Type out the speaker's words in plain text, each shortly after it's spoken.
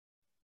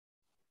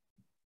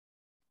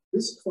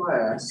This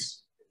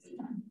class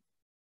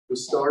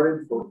was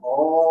started for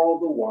all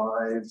the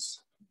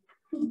wives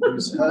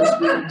whose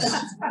husbands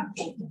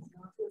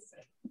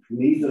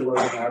need to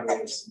learn how to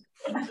listen.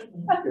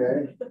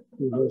 Okay?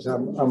 Yes,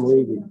 I'm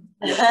leaving.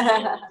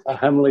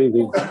 I'm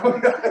leaving.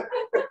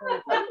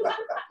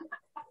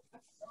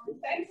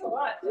 Thanks a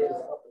lot.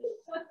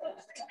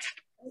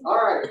 All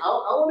right, I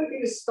want to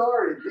get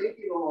started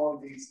thinking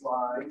along these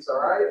lines. All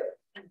right,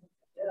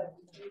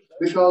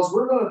 because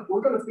we're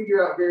gonna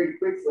figure out very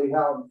quickly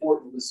how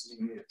important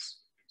listening is.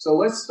 So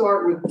let's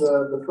start with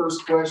the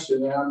first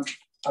question. And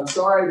I'm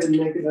sorry I didn't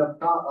make enough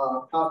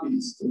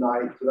copies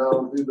tonight, but I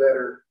will do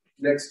better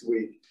next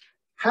week.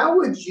 How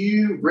would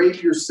you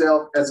rate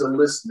yourself as a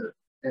listener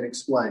and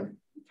explain?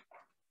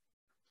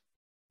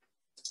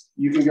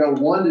 You can go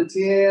 1 to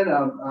 10.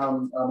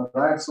 I'm an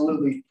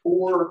absolutely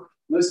poor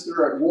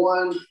listener at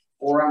 1,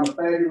 or I'm a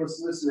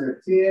fabulous listener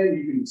at 10.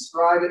 You can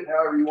describe it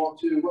however you want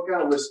to. What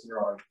kind of listener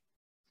are you?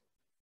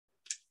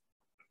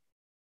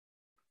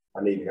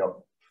 I need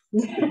help.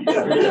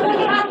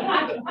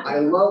 I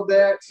love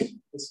that,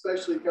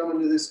 especially coming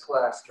to this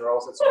class,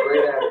 Charles. That's a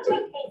great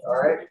attitude. All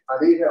right, I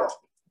need help.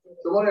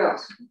 Someone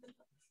else.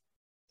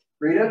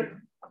 Rita?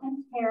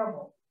 I'm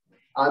terrible.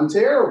 I'm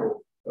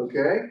terrible.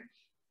 Okay.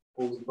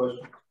 What was the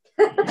question?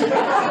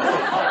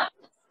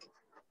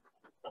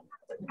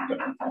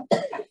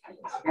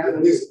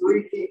 At least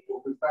 3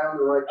 people who found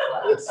the right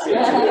class.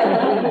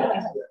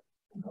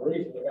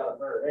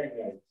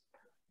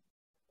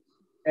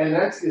 And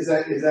is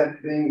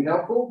that being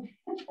helpful?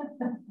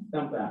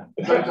 Sometimes.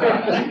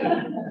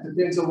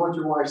 Depends on what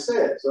your wife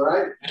says, all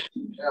right?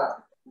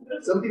 Yeah.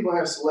 Some people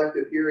have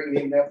selective hearing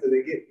even after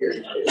they get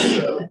hearing aids.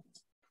 So.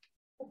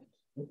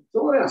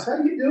 Someone else, how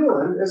you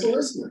doing as a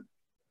listener?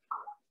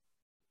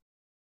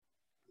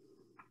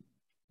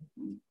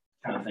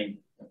 Kind of think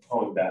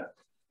probably about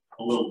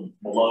a little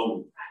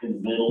below in the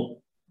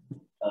middle.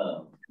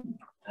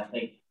 I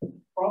think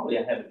probably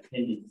I have a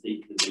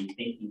tendency to be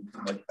thinking too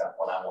much about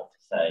what I want to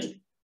say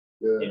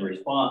in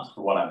response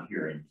to what I'm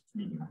hearing.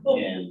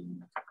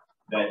 And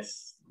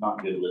that's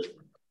not good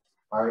listening.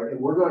 All right,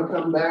 and we're going to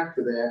come back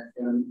to that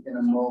in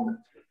a moment.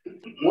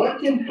 What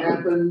can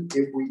happen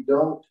if we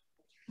don't?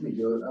 Let me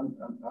do it. I'm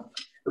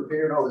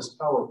preparing all this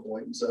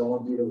PowerPoint, so I don't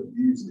want to be able to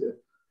use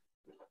it.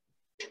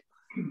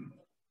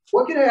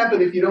 What can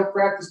happen if you don't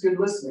practice good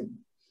listening?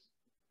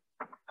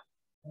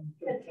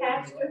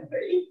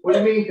 Catastrophe. What do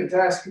you mean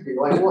catastrophe?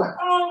 Like what?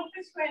 Oh,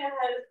 between a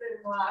husband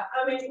and wife.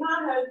 I mean, my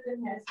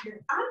husband has here.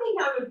 I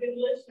think I'm a good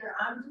listener.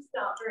 I'm just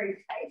not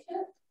very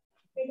patient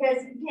because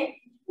he can't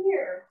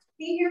hear.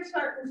 He hears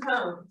certain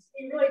tones.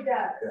 He really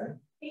does. Okay.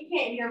 He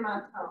can't hear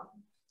my tone.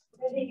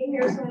 But he can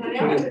hear someone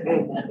else's.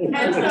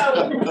 And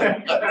so we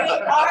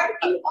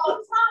argue all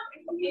the time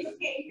and he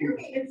can't hear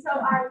me. And so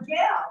I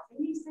yell.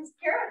 And he says,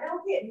 Kara,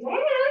 don't get mad. I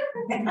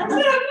said, I'm not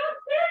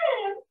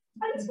mad.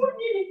 I just want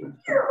you to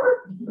hear.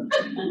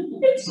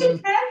 It's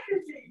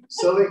catastrophe.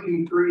 So it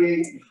can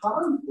create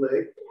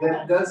conflict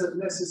that doesn't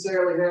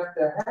necessarily have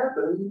to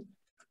happen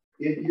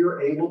if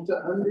you're able to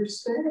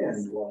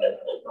understand one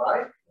another,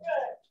 right?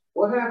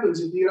 What happens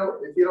if you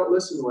don't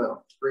listen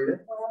well, Rita?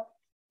 Well,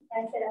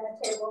 I said I'm a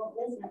terrible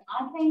listener.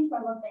 I came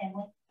from a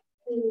family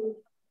who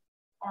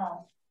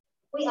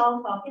we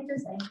all talk at the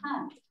same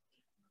time.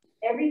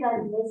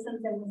 Everybody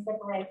listens and we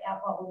separate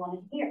out what we want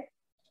to hear.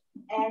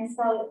 And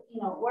so,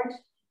 it works.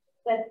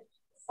 But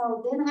so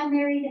then I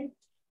married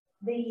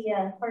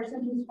the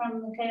person who's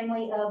from the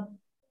family of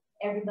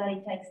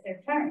everybody takes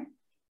their turn.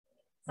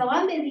 So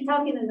I'm busy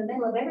talking in the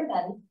middle of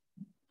everybody,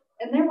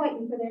 and they're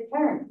waiting for their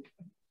turn.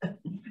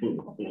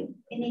 And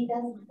it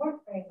doesn't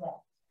work very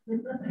well.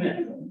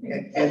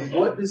 And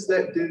what does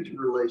that do to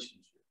relationships?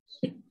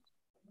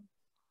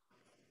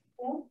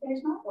 Well,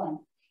 there's not one.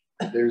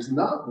 There's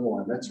not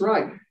one. That's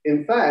right.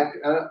 In fact,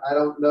 I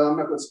don't know. I'm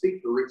not going to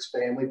speak for Rick's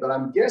family, but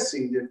I'm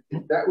guessing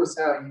that that was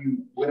how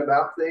you went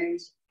about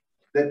things,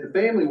 that the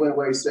family went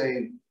away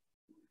saying,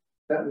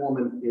 that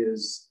woman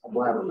is a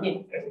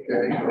blabbermouth,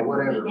 okay, or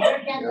whatever.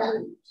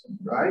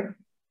 Right?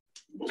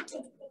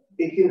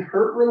 It can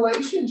hurt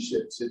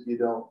relationships if you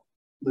don't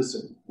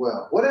listen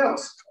well. What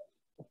else?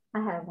 I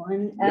have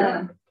one.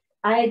 Yeah.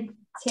 I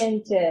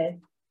tend to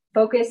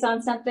focus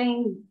on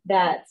something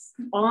that's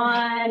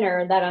on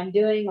or that I'm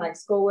doing, like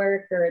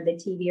schoolwork or the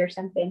TV or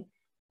something.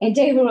 And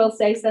David will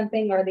say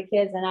something, or the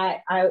kids, and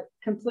I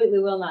completely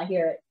will not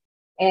hear it.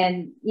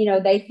 And,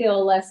 they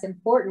feel less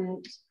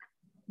important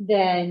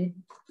than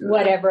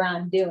whatever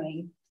I'm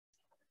doing.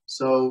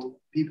 So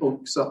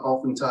people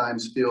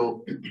oftentimes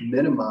feel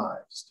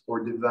minimized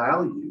or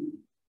devalued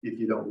if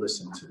you don't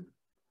listen to.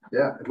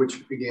 Yeah,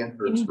 which again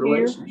hurts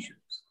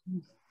relationships.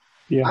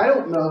 Yeah. I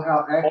don't know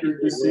how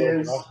accurate this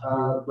is,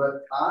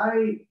 but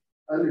I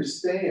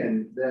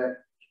understand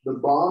that the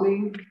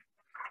bombing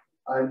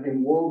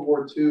in World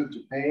War II of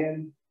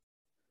Japan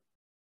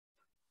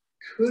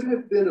could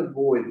have been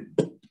avoided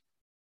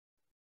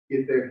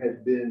if there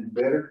had been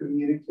better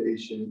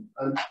communication.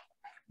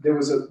 There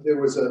was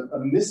a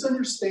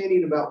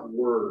misunderstanding about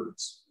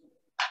words.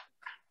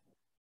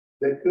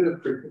 that could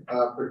have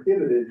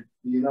prohibited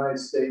the United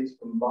States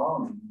from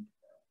bombing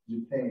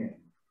Japan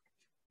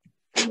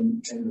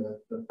and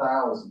the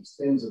thousands,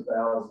 tens of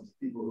thousands of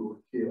people who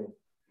were killed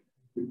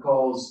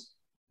because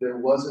there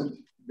wasn't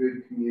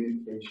good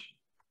communication.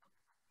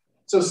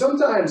 So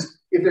sometimes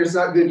if there's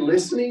not good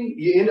listening,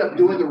 you end up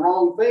doing the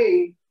wrong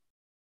thing,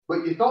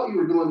 but you thought you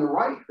were doing the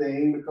right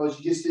thing because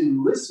you just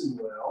didn't listen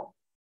well.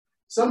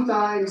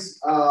 Sometimes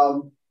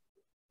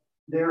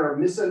there are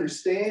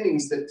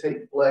misunderstandings that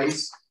take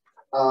place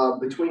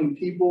between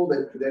people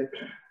that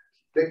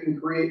can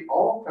create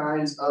all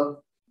kinds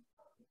of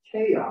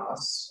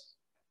chaos.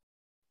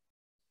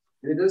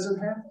 And it doesn't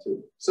have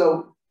to.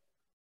 So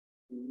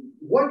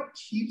what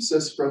keeps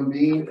us from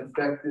being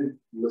effective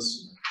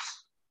listeners?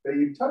 Now,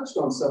 you've touched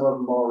on some of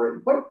them already.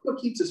 What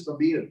keeps us from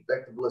being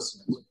effective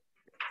listeners?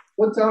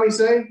 What did Tommy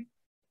say?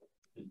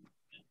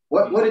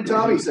 What did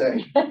Tommy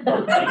say? You're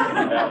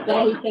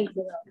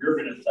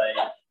going to say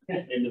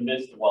in the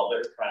midst of while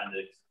they're trying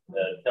to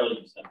tell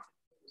you something.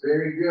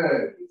 Very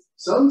good.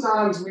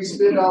 Sometimes we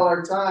spend all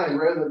our time,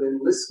 rather than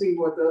listening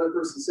to what the other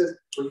person says,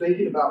 we're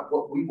thinking about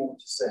what we want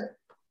to say.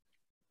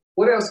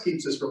 What else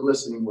keeps us from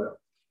listening well?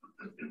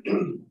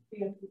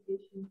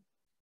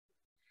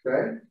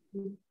 Okay.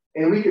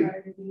 And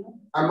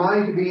our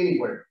mind could be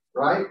anywhere,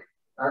 right?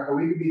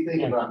 We could be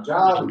thinking about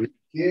jobs,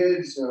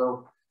 kids,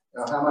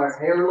 how my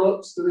hair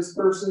looks to this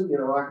person.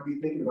 I could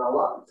be thinking about a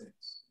lot of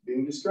things,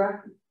 being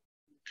distracted.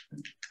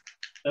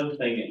 Another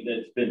thing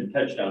that's been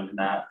touched on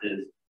tonight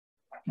is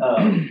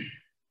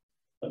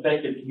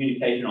effective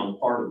communication on the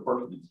part of the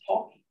person that's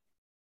talking.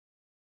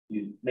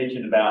 You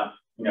mentioned about,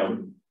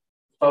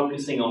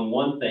 focusing on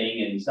one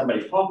thing and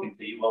somebody's talking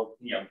to you. Well,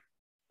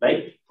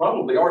 they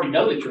probably already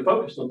know that you're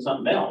focused on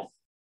something else.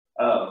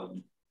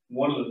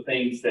 One of the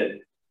things that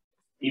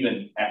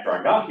even after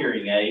I got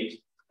hearing aids,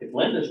 if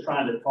Linda's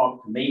trying to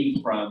talk to me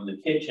from the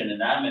kitchen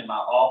and I'm in my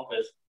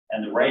office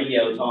and the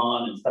radio's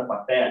on and stuff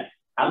like that,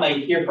 I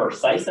may hear her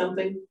say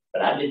something,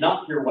 but I did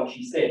not hear what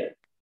she said.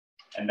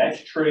 And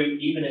that's true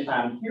even if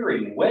I'm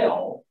hearing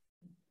well,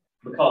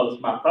 because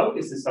my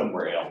focus is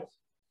somewhere else.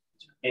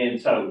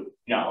 And so,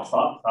 I'll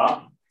stop,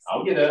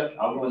 I'll get up,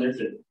 I'll go in there and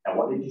say, now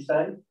what did you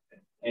say?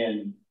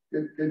 And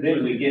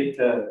then we get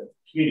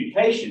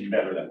communication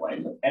better that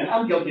way. And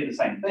I'm guilty of the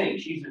same thing.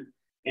 She's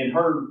in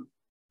her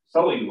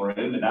sewing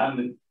room and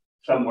I'm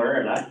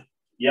somewhere and I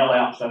yell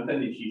out something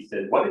and she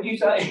said, what did you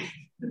say?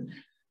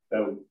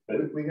 So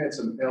we had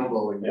some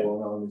elbowing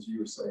going on, as you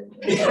were saying.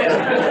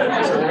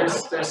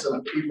 So there's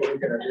some people who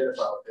can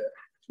identify with that.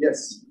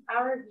 Yes.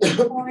 Our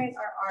viewpoint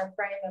or our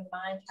frame of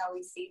mind, how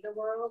we see the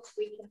world,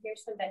 we can hear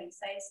somebody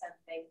say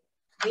something.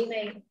 We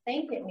may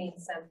think it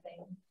means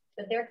something,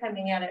 but they're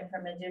coming at it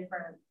from a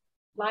different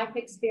life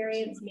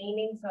experience,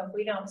 meaning. So if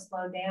we don't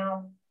slow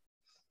down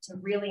to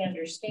really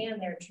understand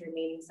their true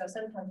meaning, so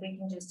sometimes we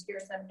can just hear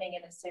something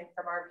and assume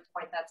from our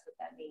viewpoint that's what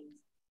that means,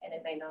 and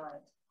it may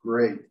not.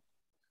 Great.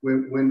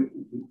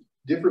 When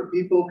different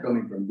people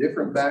coming from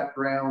different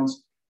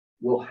backgrounds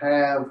will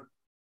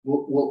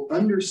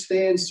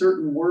understand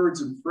certain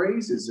words and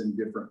phrases in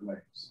different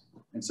ways.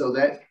 And so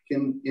that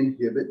can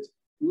inhibit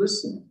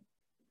listening.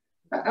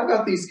 How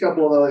about these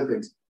couple of other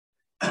things?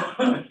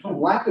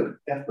 Lack of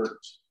effort.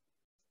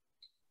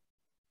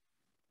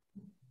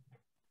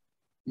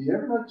 You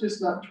ever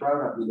not try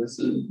not to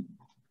listen?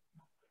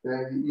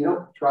 You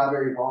don't try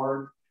very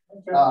hard.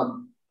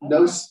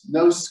 No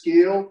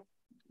skill.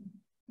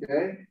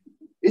 Okay,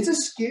 it's a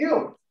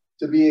skill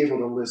to be able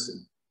to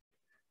listen.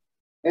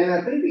 And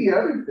I think the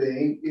other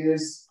thing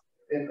is,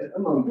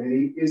 among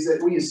many, is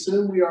that we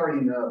assume we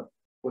already know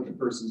what the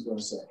person's going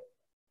to say.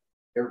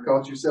 Ever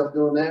caught yourself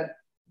doing that?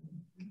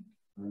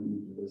 I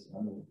need to listen.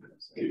 I know what they're going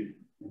to say.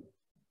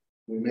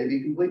 We may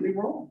be completely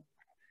wrong.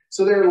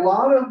 So there are a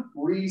lot of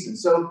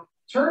reasons. So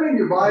turn in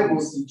your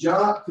Bibles to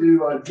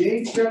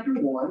James chapter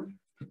 1.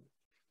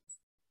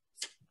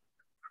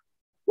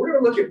 We're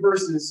going to look at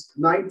verses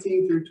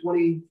 19 through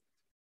 22.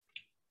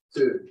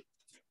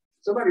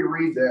 Somebody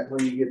read that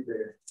when you get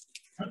there.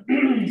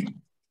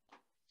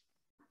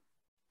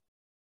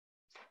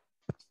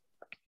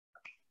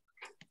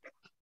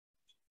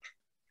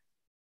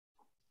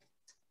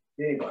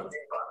 Dear brothers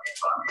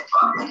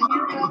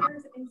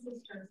and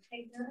sisters,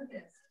 take note of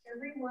this.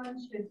 Everyone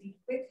should be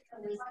quick to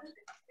listen,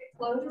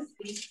 slow to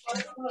speak,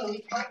 and slow to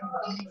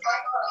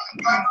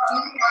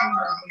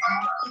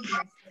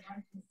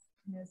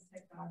righteousness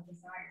that God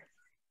desires.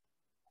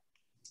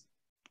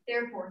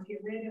 Therefore, get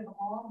rid of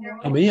all.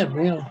 I'm in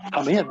now.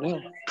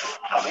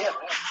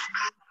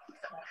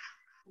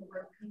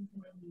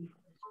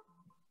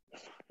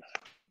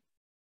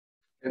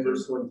 And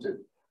verse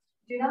 22.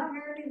 Do not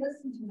merely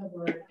listen to the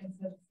word and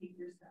so deceive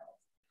yourselves.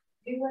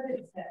 Do what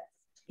it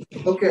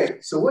says. Okay,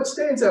 so what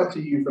stands out to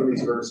you from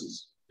these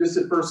verses? Just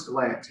at first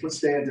glance, what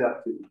stands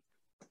out to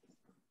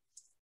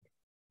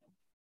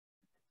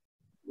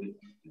you?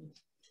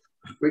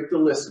 Quick to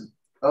listen.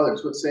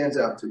 Others, what stands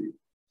out to you?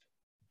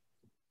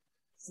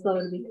 Slow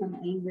to become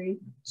angry.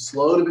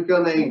 Slow to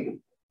become angry.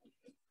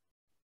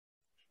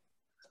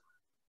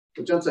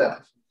 What jumps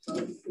out?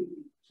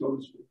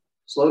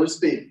 slow to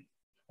speak.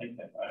 I think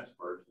that last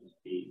verse is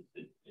key.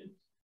 It's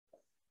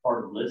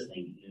part of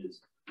listening is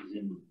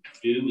in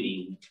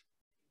doing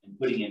and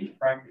putting into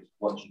practice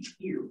what you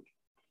hear.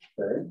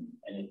 Okay.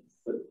 And it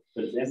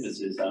puts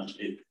emphasis on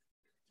it,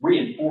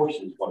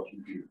 reinforces what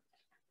you hear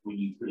when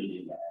you put it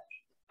into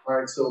action. All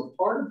right, so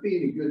part of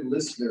being a good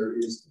listener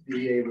is to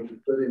be able to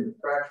put into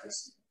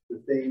practice the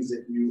things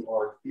that you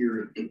are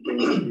hearing, the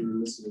things that you're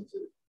listening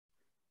to.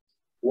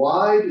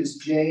 Why does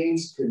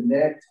James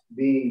connect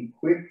being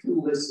quick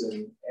to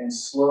listen and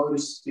slow to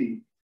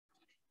speak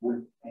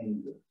with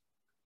anger?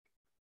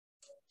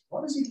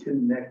 Why does he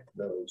connect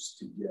those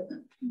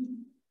together?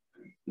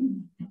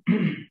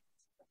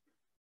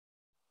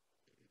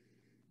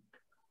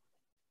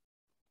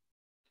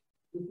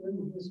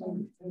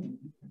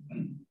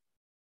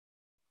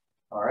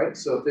 All right,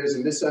 so if there's a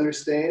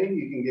misunderstanding,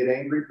 you can get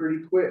angry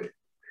pretty quick.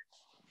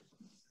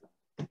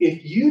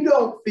 If you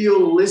don't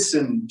feel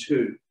listened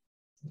to,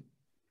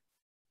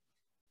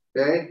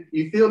 okay,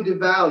 you feel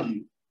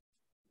devalued,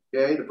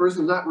 okay, the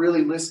person's not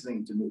really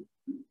listening to me.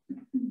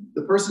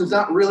 The person's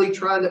not really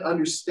trying to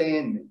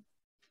understand me.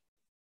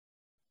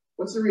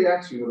 What's the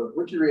reaction of it?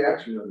 What's your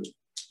reaction of it?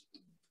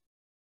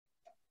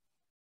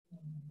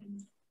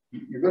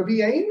 You're going to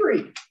be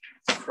angry,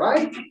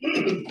 right?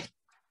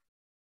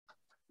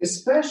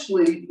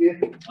 Especially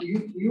if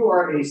you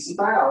are a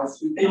spouse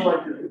who feel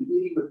like you're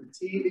competing with the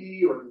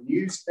TV or the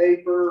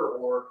newspaper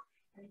or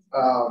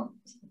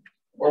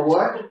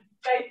what?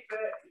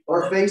 Facebook.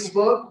 Or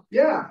Facebook.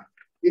 Yeah.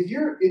 If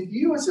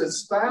you as a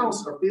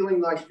spouse are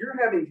feeling like you're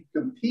having to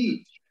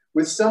compete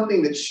with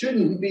something that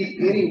shouldn't be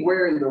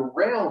anywhere in the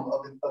realm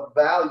of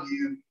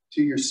value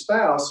to your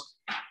spouse,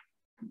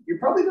 you're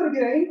probably going to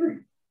get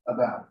angry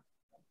about it.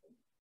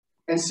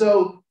 And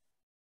so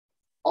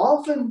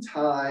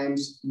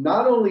oftentimes,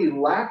 not only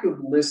lack of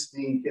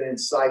listening can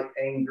incite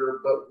anger,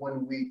 but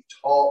when we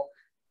talk,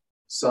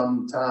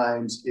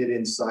 sometimes it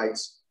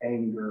incites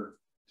anger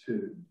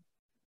too.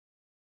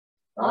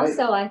 Right?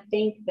 Also, I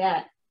think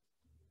that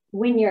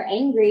when you're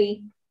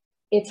angry,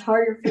 it's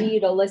harder for you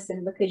to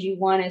listen because you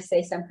want to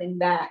say something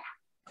back.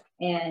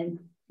 And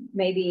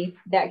maybe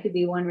that could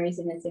be one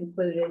reason it's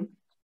included.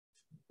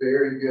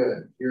 Very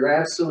good. You're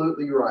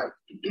absolutely right.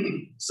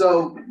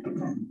 So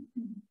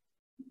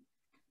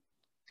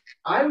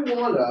I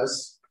want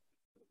us,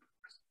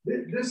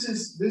 this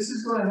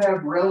is going to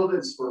have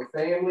relevance for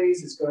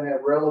families. It's going to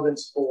have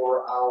relevance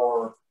for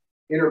our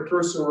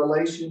interpersonal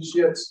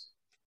relationships.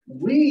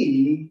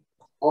 We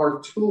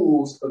are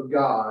tools of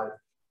God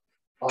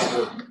on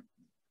earth.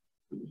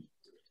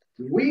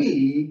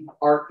 We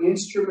are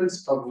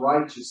instruments of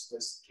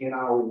righteousness in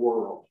our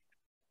world.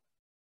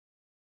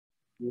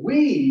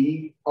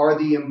 We are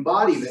the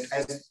embodiment,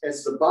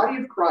 as the body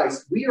of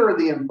Christ, we are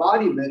the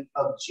embodiment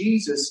of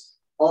Jesus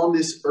on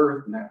this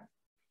earth now.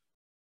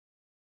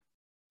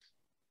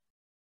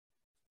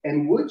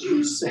 And would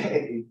you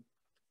say,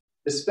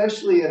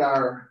 especially in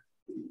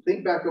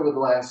think back over the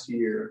last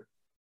year,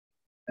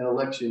 an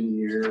election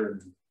year,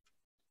 and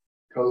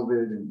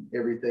COVID and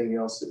everything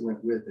else that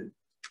went with it,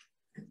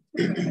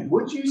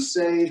 would you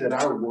say that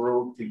our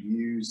world could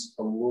use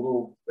a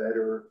little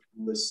better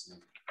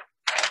listening?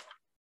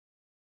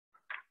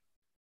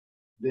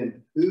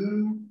 Then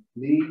who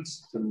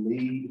needs to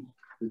lead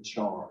the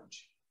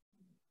charge?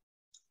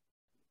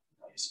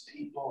 These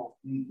people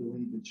need to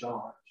lead the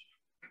charge.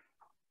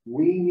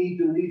 We need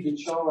to lead the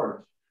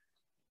charge.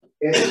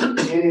 And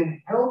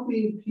in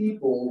helping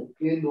people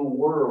in the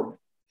world,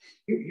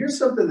 here's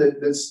something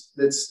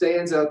that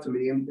stands out to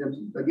me. And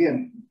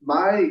again,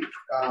 my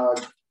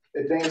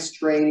advanced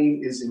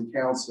training is in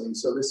counseling,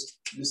 so this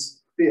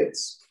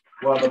fits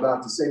what I'm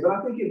about to say. But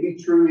I think it'd be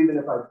true even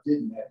if I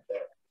didn't have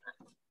that.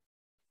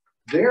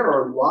 There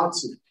are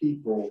lots of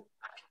people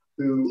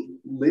who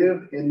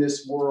live in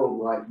this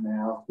world right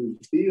now who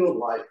feel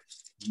like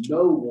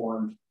no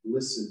one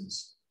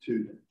listens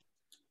to them.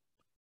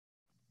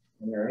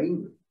 And they're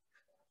angry.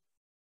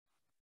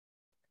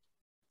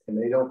 And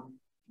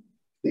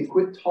they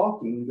quit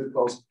talking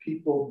because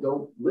people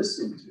don't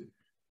listen to them.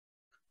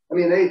 I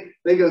mean,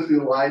 they go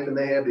through life and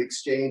they have the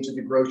exchange at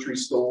the grocery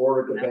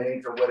store, at the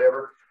bank, or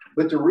whatever.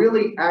 But to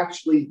really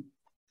actually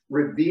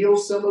reveal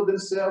some of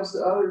themselves to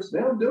others, they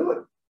don't do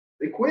it.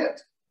 They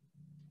quit.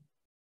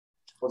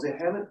 Because they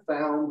haven't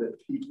found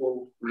that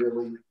people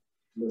really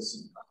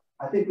listen.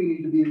 I think we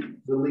need to be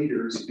the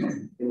leaders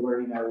in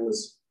learning how to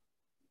listen.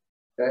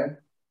 Okay?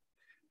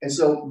 And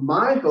so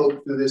my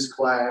hope through this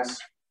class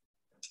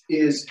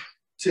is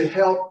to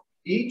help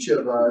each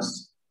of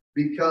us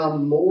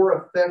become more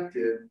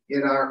effective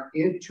in our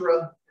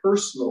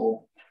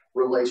intrapersonal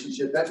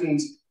relationship. That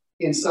means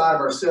inside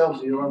of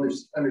ourselves. You'll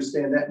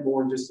understand that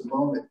more in just a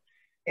moment.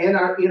 And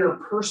our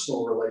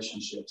interpersonal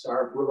relationships,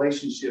 our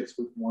relationships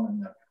with one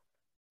another.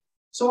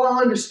 So I'll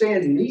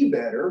understand me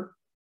better,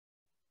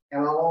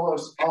 and I'll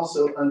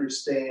also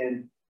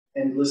understand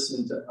and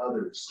listen to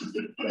others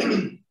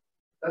better.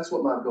 That's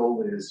what my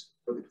goal is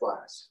for the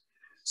class.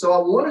 So I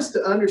want us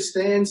to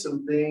understand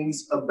some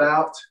things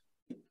about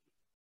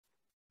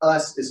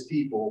us as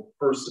people,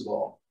 first of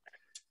all.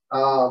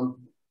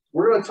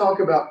 we're going to talk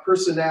about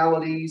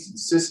personalities and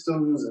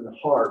systems and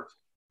heart.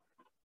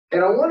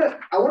 And I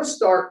want to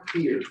start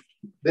here,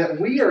 that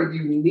we are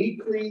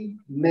uniquely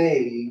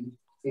made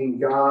in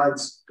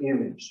God's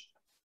image.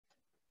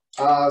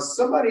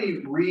 Somebody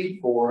read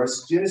for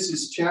us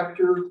Genesis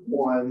chapter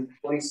 1,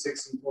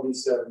 26 and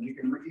 27. You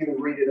can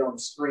even read it on the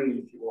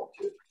screen if you want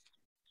to.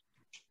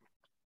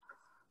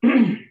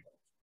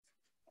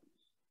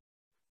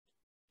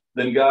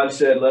 Then God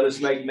said, let us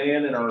make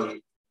man in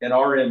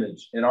our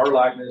image, in our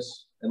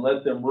likeness, and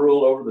let them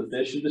rule over the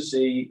fish of the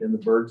sea and the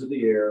birds of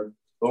the air,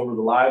 over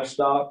the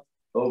livestock,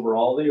 over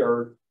all the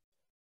earth,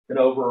 and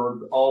over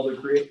all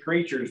the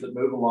creatures that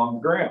move along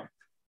the ground.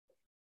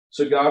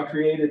 So God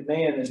created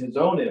man in his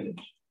own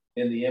image.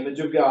 In the image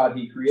of God,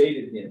 he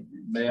created him.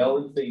 Male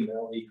and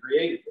female, he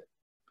created them.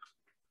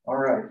 All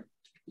right.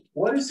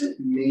 What does it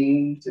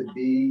mean to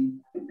be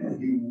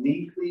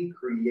uniquely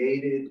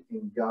created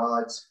in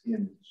God's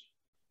image?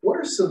 What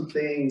are some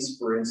things,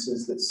 for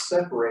instance, that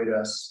separate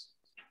us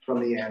from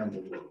the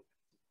animal world?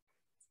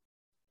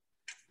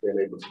 Being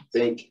able to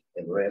think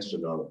and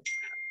ration on it.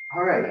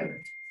 All right.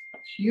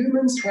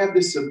 Humans have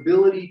this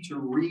ability to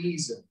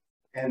reason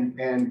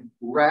and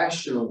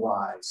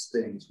rationalize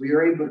things. We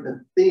are able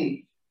to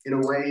think in a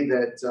way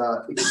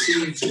that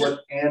exceeds what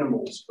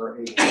animals are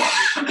able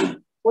to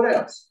do. What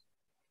else?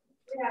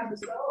 We have a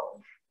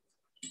soul.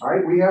 All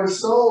right, we have a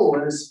soul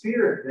and a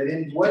spirit that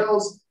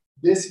indwells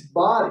this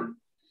body.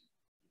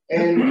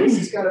 And this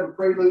is kind of a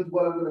prelude to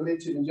what I'm going to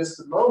mention in just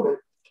a moment.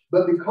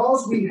 But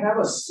because we have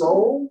a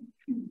soul,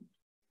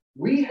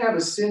 we have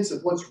a sense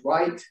of what's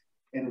right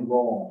and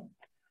wrong.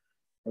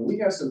 And we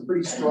have some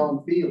pretty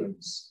strong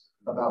feelings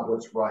about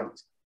what's right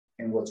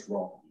and what's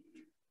wrong.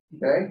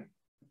 Okay?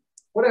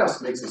 What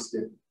else makes us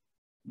different?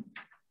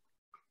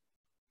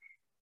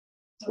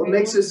 What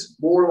makes us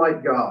more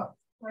like God?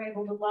 We're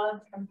able to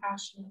love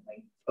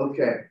compassionately.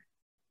 Okay.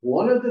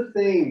 One of the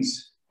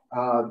things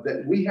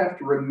that we have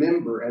to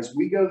remember as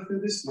we go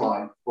through this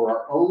life for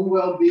our own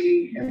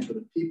well-being and for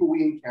the people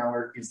we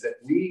encounter is that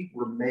we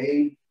were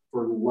made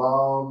for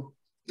love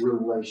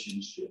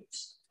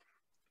relationships.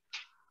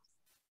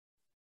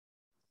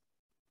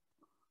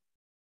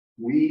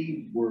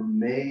 We were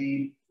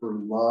made for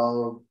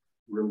love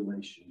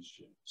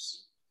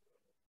relationships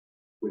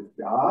with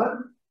God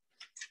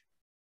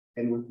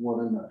and with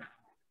one another.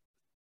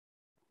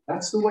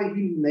 That's the way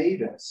he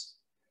made us.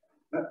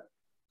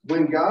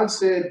 When God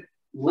said,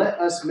 let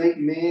us make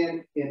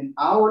man in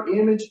our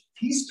image,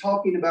 he's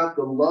talking about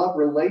the love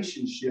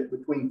relationship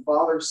between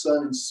Father,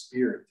 Son, and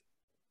Spirit.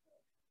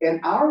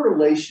 And our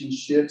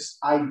relationships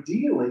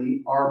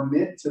ideally are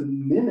meant to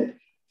mimic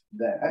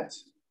that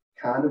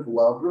kind of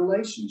love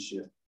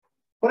relationship.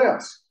 What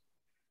else?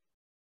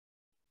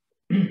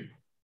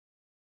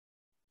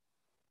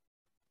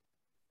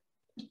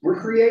 We're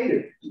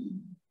creative,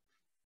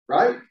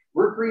 right?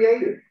 We're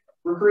creative.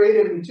 We're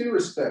creative in two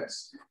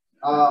respects.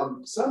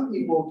 Some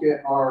people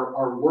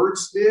are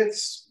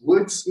wordsmiths,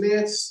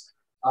 woodsmiths.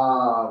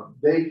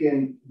 They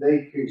can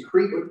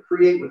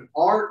create with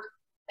art.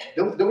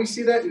 Don't we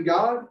see that in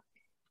God?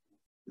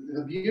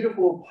 The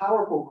beautiful,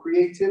 powerful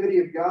creativity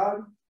of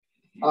God.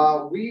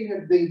 We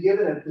have been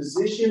given a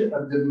position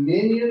of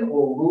dominion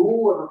or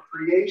rule over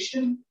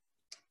creation,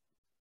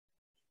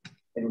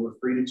 and we're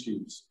free to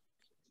choose.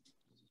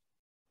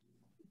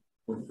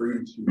 We're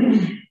free to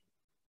choose.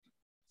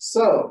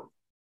 So,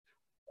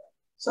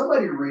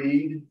 somebody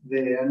read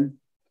then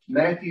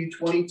Matthew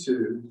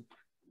 22,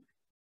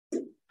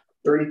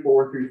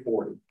 34 through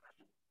 40.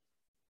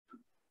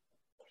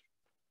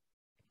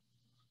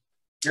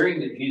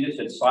 Hearing that Jesus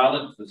had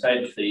silenced the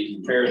Sadducees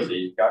and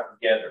Pharisees, got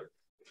together.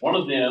 One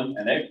of them,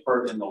 an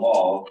expert in the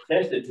law,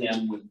 tested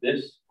him with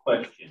this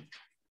question: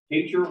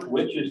 Teacher,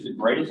 which is the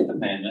greatest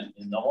commandment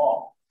in the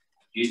law?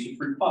 Jesus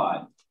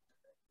replied,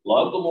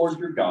 love the Lord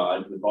your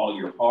God with all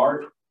your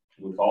heart,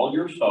 with all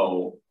your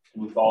soul,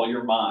 and with all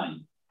your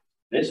mind.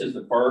 This is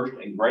the first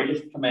and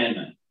greatest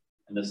commandment.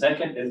 And the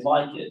second is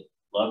like it.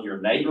 Love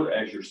your neighbor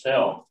as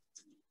yourself.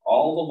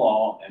 All the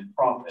law and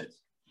prophets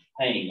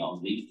hang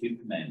on these two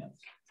commandments.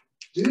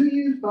 Do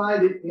you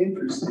find it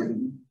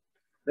interesting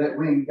that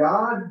when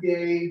God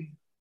gave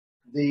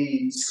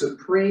the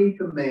supreme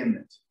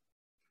commandment,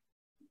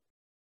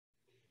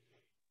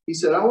 he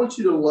said, I want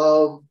you to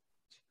love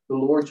the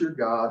Lord your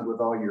God with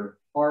all your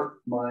heart,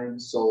 mind,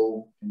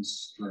 soul, and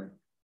strength.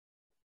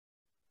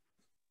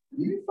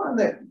 Do you find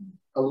that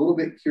a little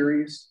bit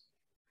curious?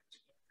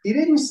 He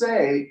didn't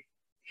say,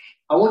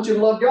 I want you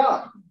to love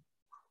God.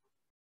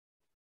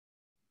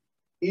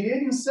 He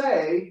didn't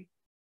say,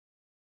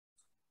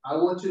 I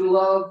want you to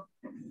love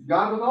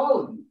God with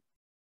all of you.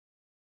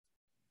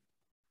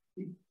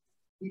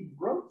 He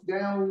broke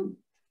down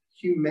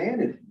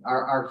humanity,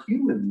 our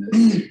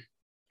humanness,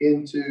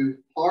 into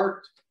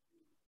heart,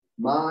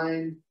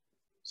 mind,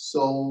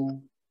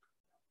 soul,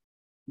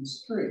 and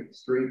strength.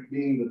 Strength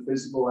being the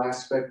physical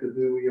aspect of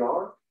who we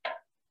are.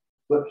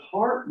 But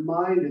heart,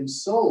 mind, and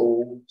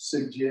soul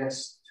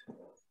suggest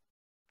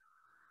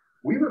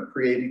we were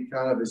created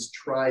kind of as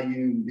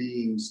triune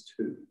beings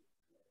too.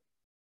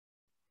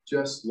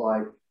 Just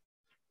like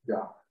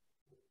God.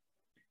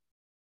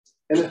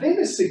 And the thing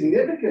that's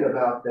significant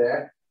about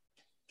that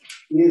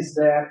is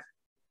that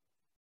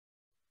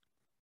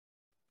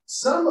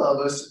some of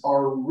us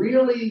are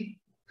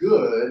really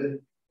good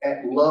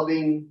at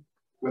loving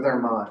with our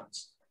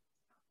minds.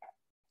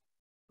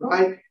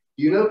 Right?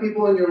 You know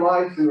people in your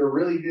life who are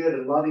really good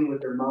at loving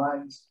with their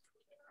minds?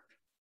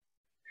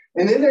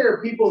 And then there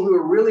are people who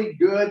are really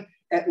good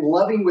at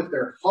loving with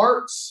their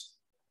hearts.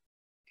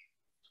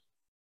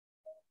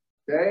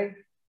 Okay?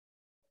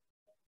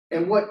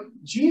 And what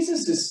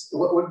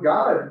what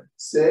God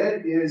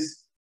said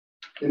is,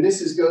 and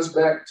this goes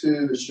back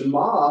to the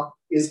Shema,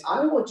 is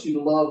I want you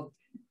to love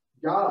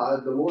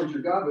God, the Lord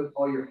your God, with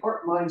all your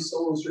heart, mind,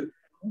 soul, and strength.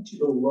 I want you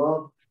to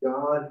love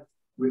God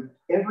with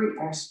every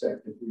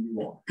aspect of who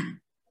you are.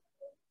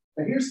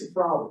 Now here's the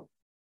problem.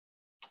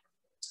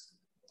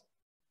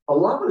 A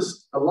lot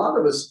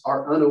of us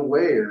are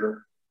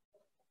unaware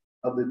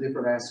of the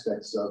different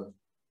aspects of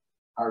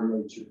our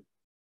nature,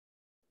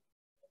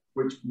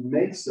 which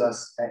makes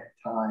us at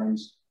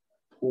times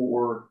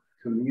poor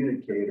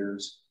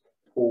communicators,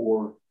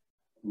 poor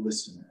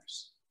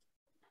listeners.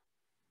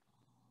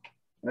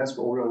 And that's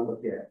what we're going to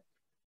look at.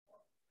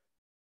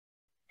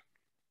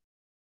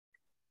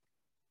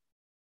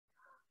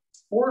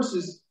 Forrest,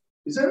 is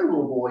there a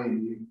little boy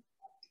in you?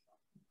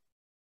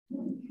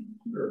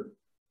 Sure.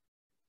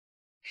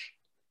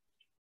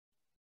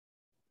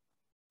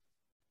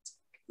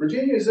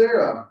 Virginia, is there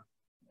a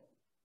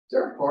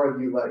part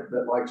of you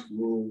that likes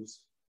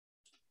rules?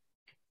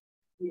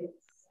 Yes.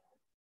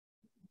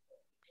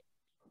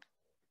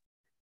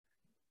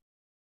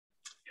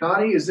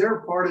 Connie, is there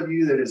a part of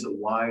you that is a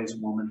wise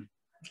woman?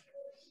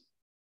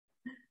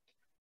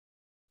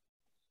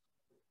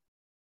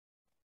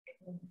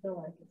 I feel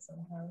like it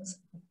sometimes,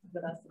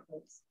 but I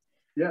suppose.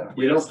 Yeah,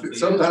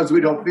 sometimes we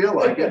don't feel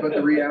like it, but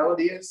the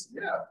reality is,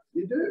 yeah,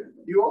 you do.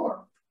 You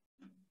are.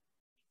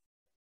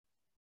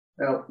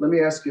 Now, let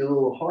me ask you a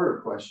little harder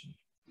question.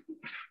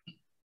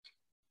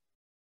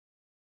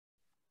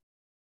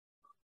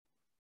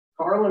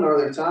 Carlin, are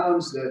there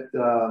times that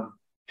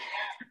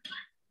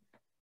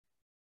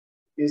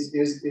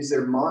is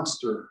there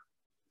monster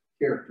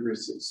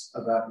characteristics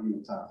about you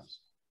at times?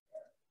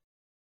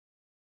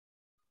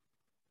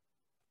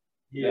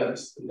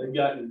 Yes, and they've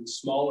gotten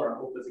smaller. I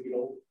hope as they get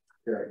older.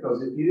 Okay,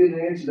 because if you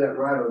didn't answer that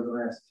right, I was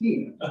going to ask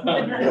Tina.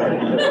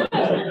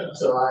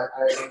 So I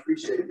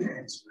appreciate you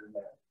answering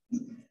that.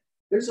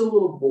 There's a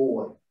little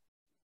boy,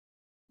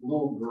 a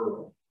little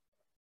girl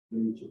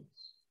in each of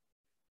us.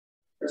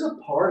 There's a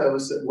part of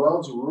us that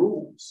loves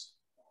rules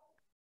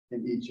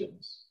in each of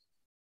us.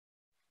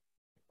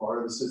 Part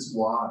of us is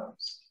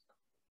wise.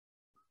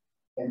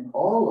 And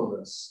all of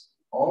us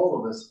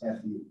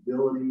have the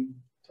ability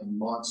to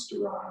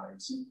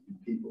monsterize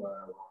people in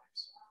our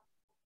lives.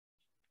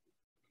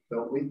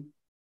 Don't we?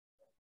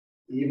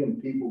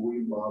 Even people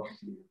we love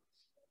here.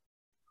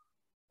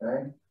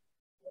 Okay?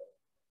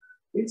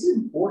 It's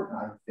important,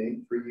 I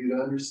think, for you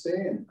to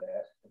understand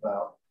that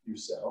about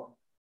yourself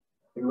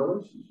in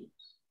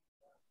relationships.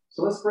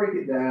 So let's break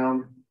it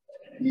down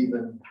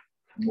even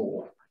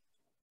more.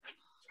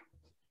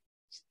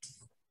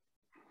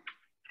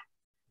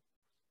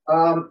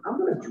 I'm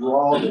going to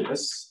draw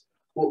this,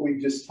 what we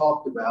just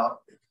talked about,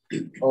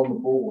 on the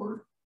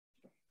board.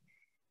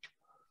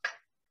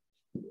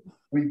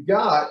 We've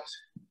got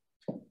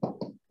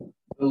the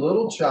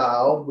little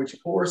child,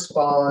 which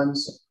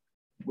corresponds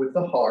with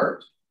the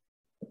heart.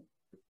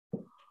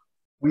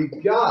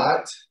 We've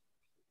got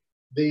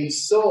the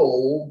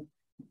soul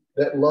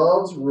that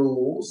loves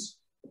rules.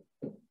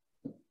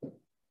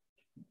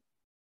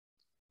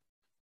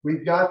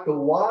 We've got the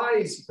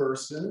wise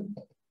person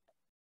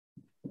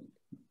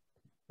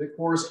that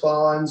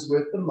corresponds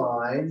with the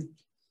mind.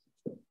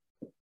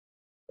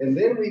 And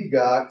then we've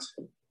got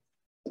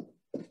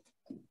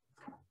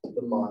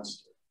the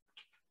monster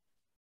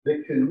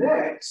that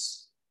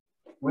connects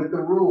with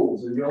the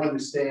rules. And you'll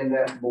understand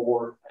that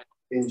more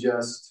in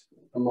just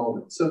a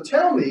moment. So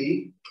tell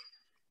me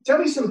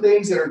some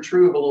things that are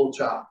true of a little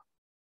child.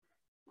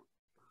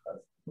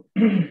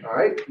 All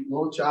right,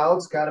 little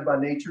child's kind of by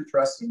nature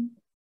trusting.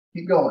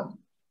 Keep going.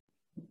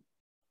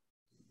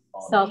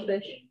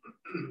 Selfish.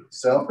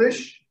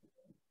 Selfish.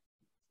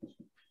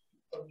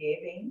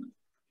 Forgiving.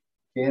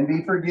 Can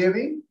be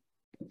forgiving.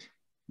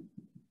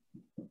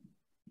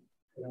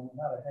 All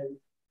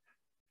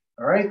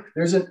right,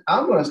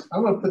 I'm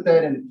gonna put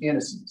that in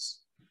innocence.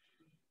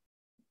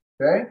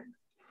 Okay.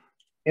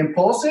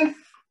 Impulsive.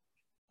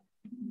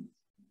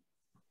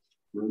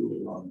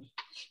 Brutally honest.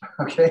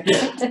 Okay.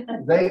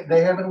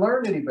 they haven't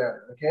learned any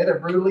better. Okay, they're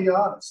brutally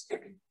honest.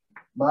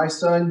 My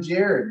son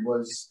Jared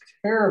was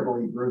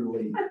terribly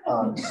brutally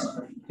honest.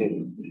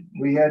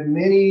 We had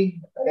many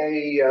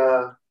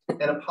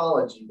an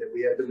apology that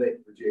we had to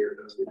make for Jared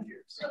over the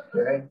years.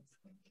 Okay.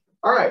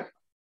 All right.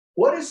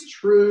 What is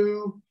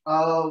true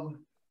of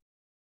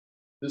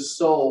the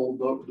soul,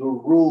 the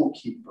rule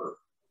keeper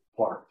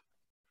part?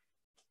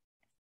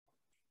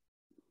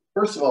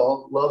 First of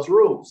all, loves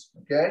rules.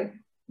 Okay.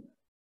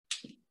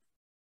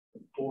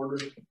 Order.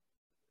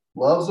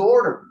 Loves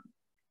order.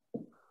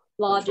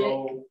 Logic.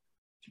 Control.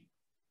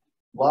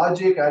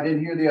 Logic, I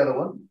didn't hear the other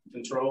one.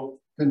 Control.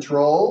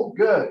 Control,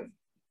 good.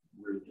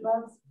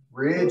 Loves,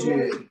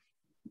 Rigid.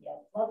 yeah,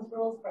 loves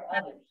rules for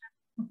others.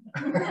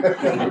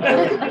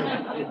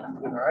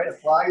 All right,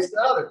 applies to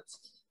others.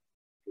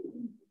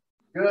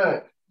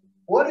 Good.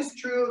 What is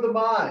true of the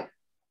mind?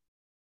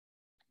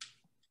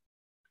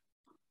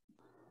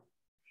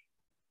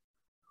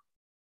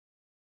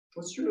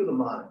 What's true of the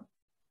mind?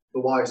 The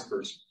wise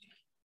person.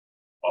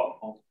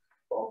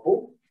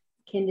 Thoughtful.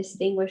 Can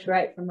distinguish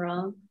right from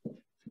wrong.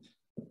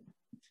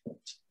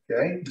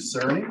 Okay.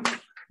 Discerning.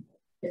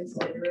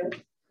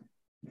 Considerate.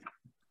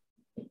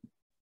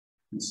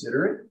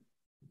 Considerate.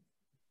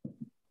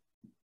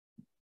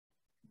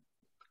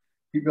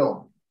 Keep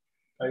going.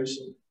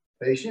 Patient.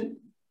 Patient.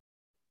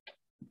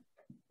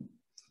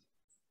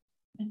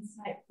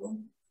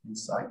 Insightful.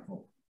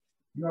 Insightful.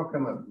 You all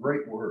come up with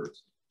great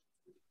words.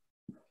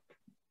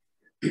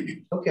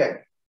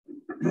 Okay.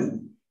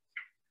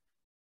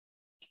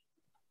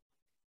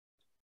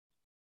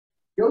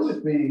 Go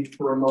with me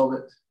for a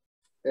moment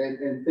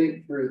and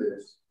think through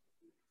this.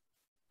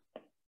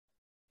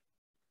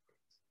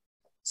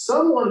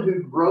 Someone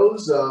who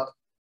grows up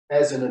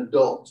as an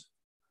adult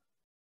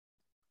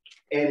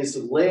and is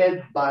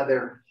led by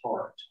their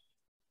heart.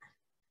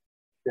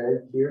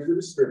 Okay, here's the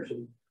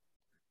description.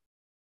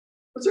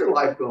 What's their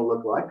life going to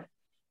look like?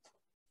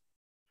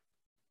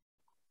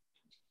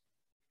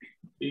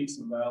 Peace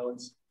and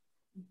balance.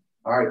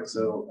 All right,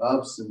 so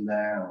ups and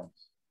downs.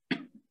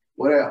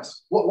 What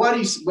else? Why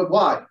do you? But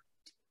why?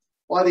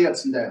 Why the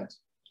ups and downs?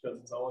 Because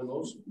it's all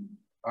emotion.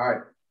 All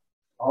right,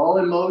 all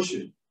in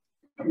motion.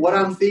 What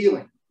I'm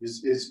feeling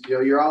is you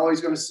know, you're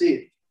always going to see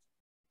it.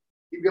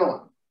 Keep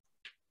going.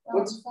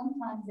 Well,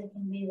 sometimes it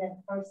can be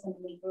that person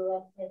we grew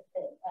up with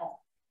that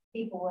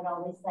people would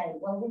always say,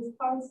 well, his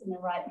heart's in the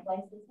right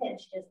place, his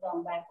head's just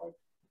gone backwards.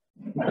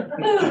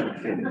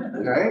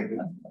 Okay.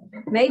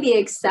 Maybe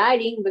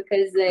exciting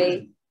because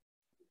they,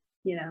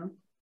 you know,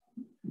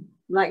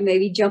 like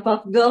maybe jump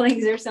off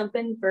buildings or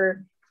something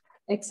for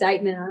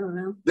excitement. I don't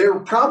know. They're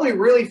probably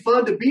really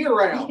fun to be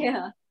around.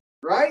 Yeah.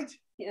 Right?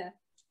 Yeah.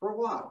 For a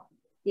while.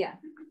 Yeah.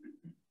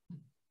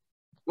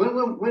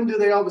 When do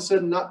they all of a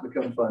sudden not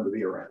become fun to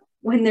be around?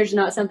 When there's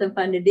not something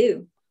fun to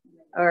do,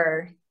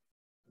 or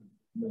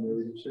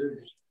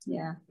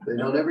yeah, They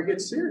don't ever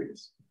get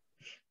serious.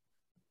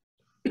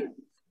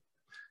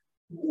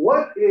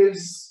 What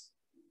is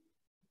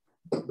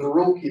the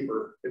rule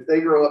keeper if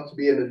they grow up to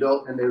be an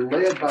adult and they're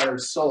led by their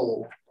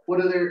soul?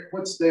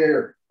 What's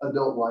their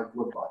adult life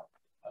look like?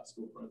 High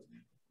school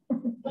president.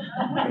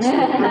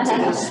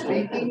 Principal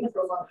speaking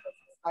from a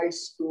high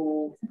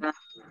school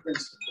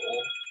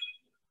principal.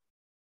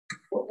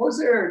 What's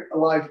their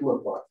life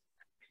look like?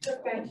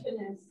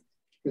 Perfectionist.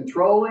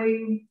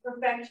 Controlling.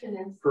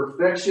 Perfectionist.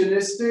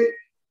 Perfectionistic.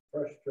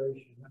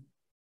 Frustration.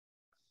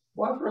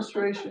 Why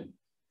frustration?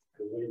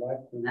 Because they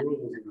like the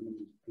rules,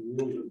 and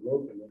the rules are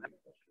broken.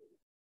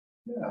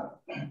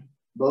 Yeah.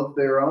 Both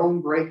their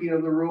own breaking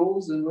of the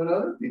rules and when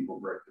other people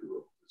break the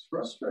rules. It's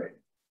frustrating.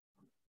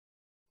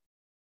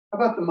 How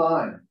about the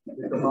mind?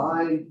 If the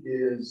mind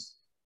is,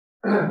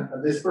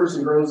 this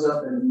person grows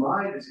up and the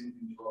mind is in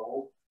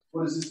control,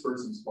 what does this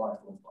person's life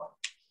look like?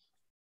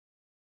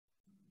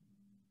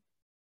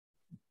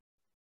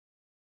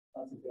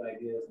 Lots of good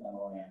ideas, not a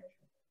lot of action.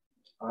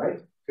 All right.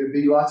 Could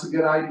be lots of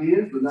good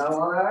ideas, but not a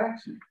lot of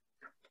action.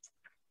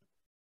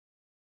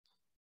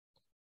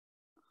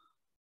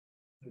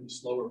 Maybe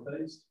slower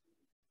paced.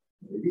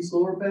 Maybe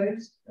slower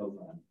paced. No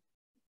fun.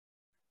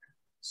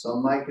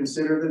 Some might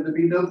consider them to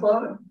be no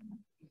fun.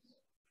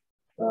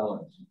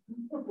 Balance.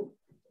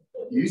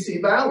 You see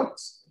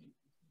balance.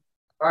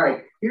 All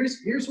right,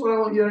 here's what I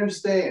want you to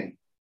understand.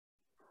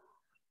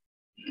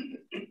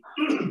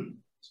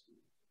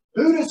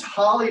 Who does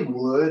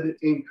Hollywood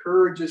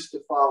encourage us to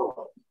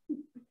follow?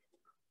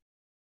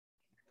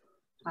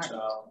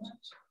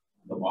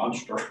 The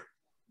monster.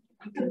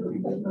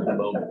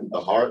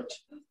 The heart.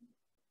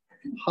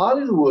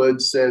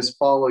 Hollywood says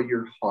follow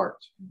your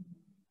heart.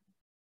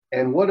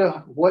 And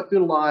what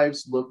do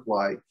lives look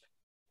like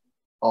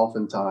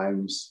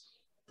oftentimes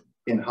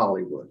in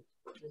Hollywood?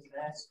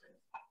 Disaster.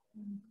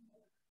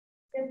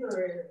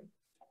 Temporary.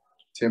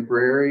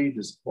 Temporary.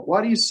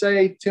 Why do you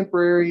say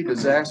temporary,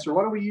 disaster?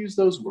 Why do we use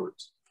those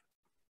words?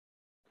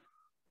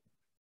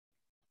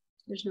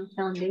 there's no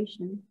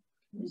foundation.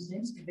 There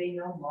seems to be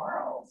no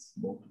morals.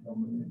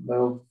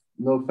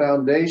 No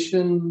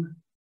foundation.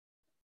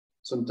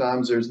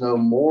 Sometimes there's no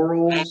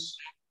morals.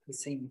 It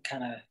seemed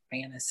kind of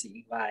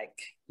fantasy like,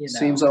 you know.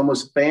 Seems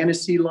almost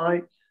fantasy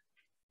like.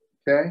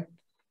 Okay.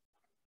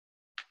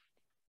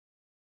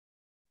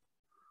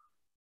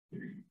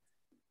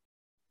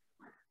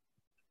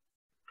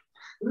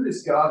 Who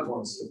does God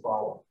want us to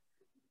follow?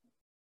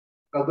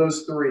 Of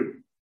those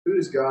three, who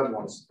does God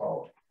want us to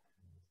follow?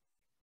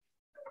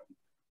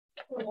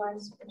 The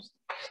wise person.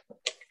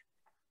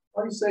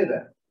 Why do you say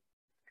that?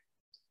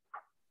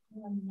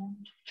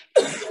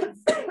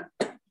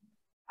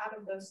 Out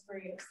of those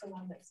three, it's the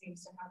one that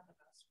seems to have the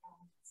most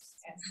balance.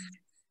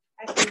 And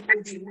I think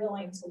we'd be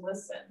willing to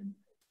listen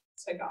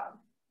to God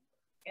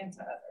and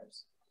to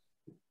others.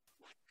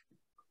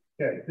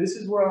 Okay, this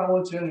is where I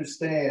want you to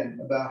understand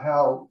about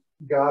how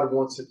God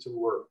wants it to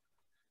work.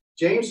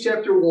 James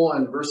chapter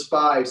 1, verse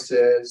 5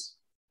 says,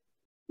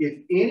 if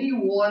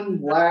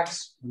anyone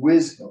lacks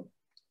wisdom,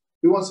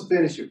 who wants to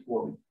finish it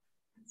for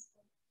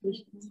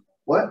me?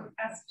 What?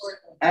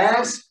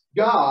 Ask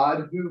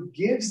God, who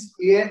gives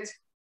it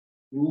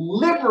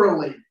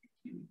liberally.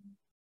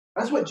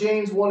 That's what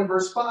James 1 and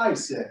verse 5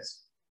 says.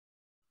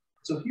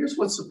 So here's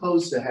what's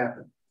supposed to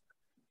happen.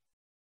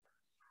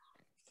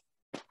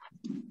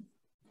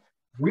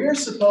 We're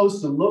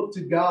supposed to look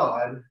to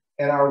God,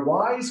 and our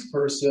wise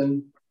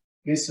person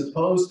is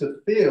supposed to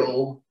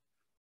fill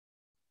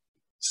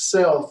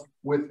self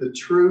with the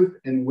truth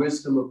and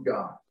wisdom of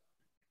God.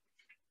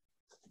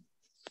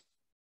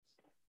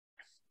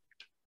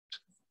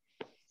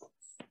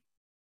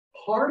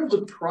 Part of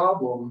the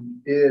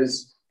problem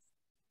is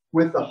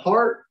with the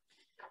heart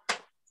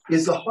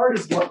is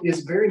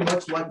very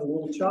much like a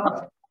little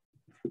child.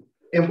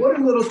 And what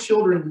do little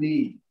children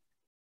need?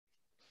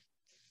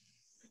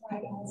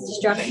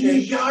 Structure. They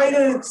need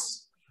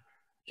guidance.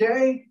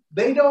 Okay?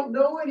 They don't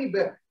know any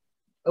better.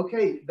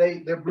 Okay,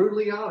 they're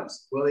brutally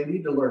honest. Well, they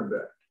need to learn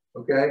better.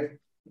 Okay?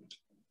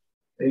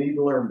 They need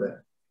to learn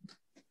better.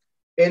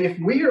 And if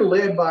we are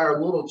led by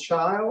our little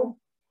child,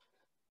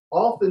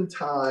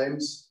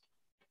 oftentimes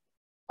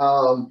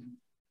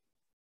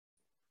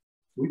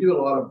we do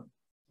a lot of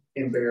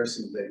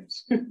embarrassing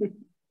things.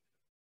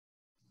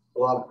 A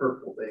lot of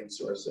hurtful things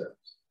to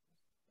ourselves.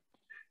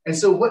 And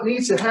so what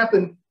needs to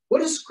happen,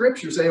 what does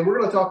Scripture say? And we're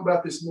going to talk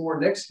about this more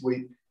next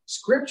week.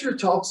 Scripture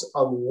talks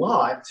a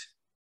lot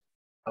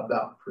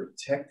about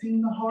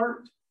protecting the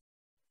heart,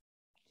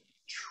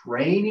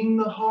 training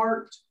the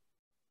heart,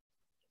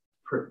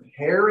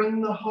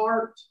 preparing the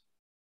heart.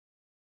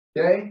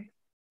 Okay?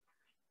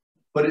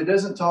 But it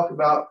doesn't talk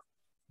about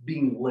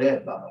being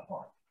led by the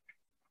heart.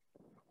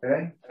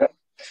 Okay?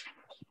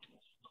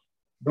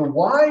 The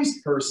wise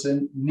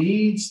person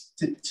needs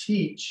to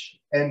teach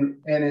and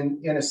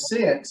in a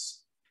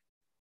sense,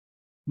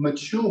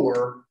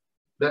 mature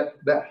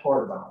that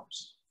heart of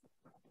ours.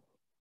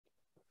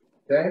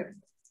 Okay?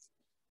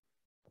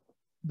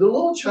 The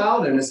little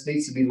child in us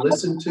needs to be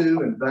listened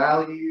to and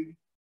valued.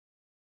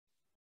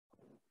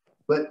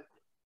 But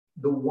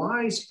the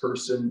wise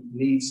person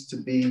needs to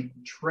be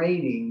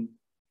training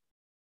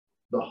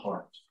the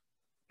heart.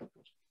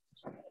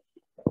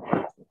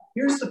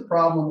 Here's the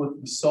problem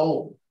with the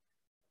soul.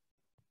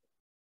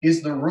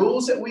 Is the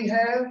rules that we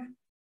have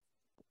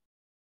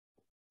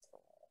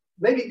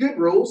maybe good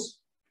rules,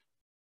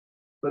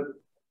 but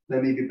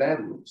they may be bad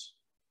rules.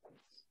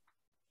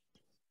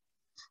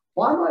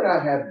 Why might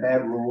I have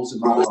bad rules in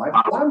my life?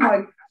 Why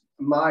might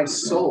my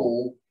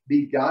soul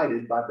be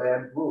guided by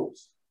bad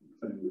rules?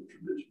 Family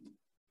tradition.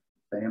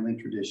 Family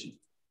tradition.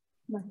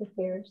 Like the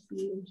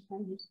Pharisee and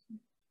Sadducee.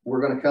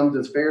 We're going to come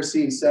to the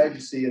Pharisee and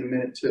Sadducee in a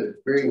minute too.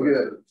 Very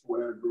good. That's the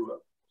way I grew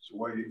up.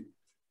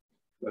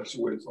 That's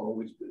the way it's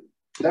always been.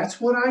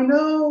 That's what I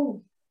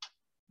know.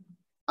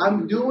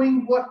 I'm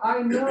doing what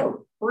I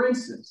know. For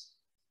instance,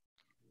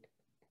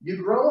 you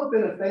grow up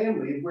in a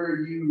family where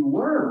you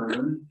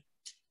learn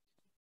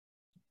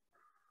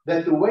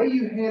that the way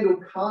you handle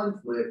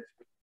conflict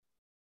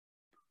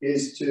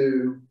is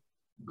to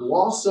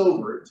gloss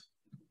over it,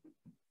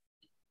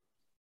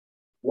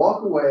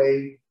 walk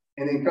away,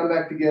 and then come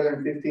back together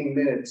in 15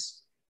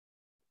 minutes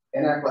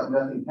and act like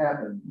nothing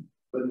happened,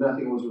 but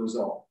nothing was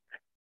resolved.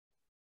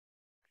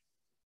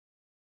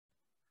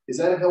 Is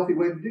that a healthy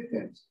way to do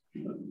things?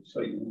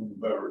 Satan will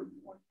devour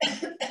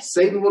you.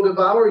 Satan will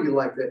devour you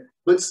like that.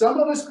 But some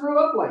of us grew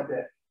up like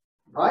that,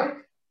 right?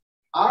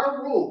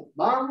 Our rule,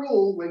 my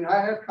rule when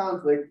I have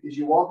conflict is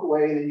you walk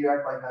away and then you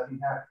act like nothing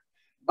happened.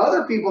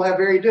 Other people have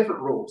very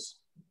different rules,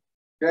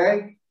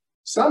 okay?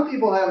 Some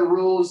people have the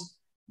rules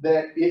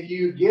that if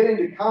you get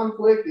into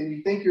conflict and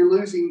you think you're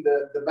losing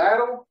the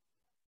battle,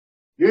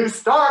 you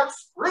start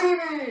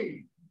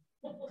screaming,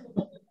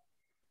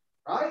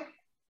 right?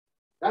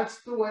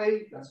 That's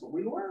what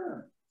we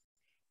learn.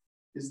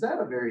 Is that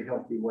a very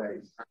healthy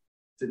way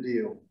to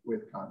deal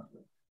with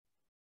conflict?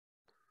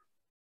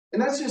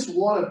 And that's just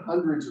one of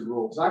hundreds of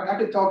rules. I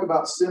could talk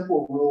about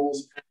simple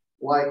rules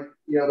like,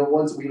 the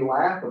ones we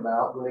laugh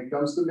about when it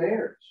comes to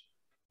marriage.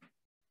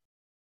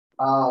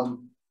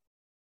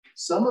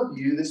 Some of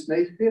you, this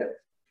may fit.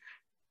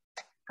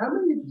 How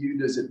many of you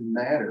does it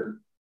matter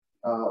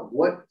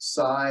what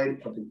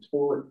side of the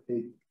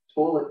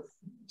toilet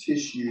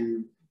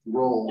tissue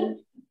roll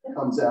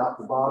comes out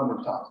the bottom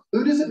or top?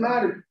 Who does it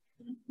matter?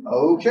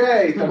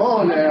 Okay, come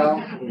on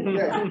now.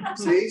 Okay.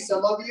 See,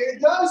 some of you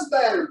it does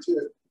matter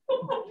too.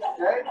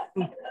 Okay?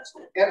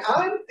 And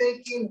I'm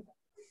thinking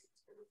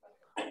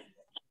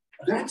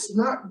that's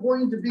not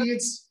going to be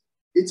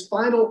its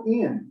final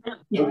end.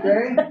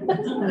 Okay?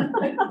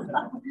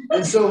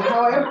 And so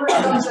however it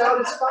comes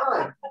out, it's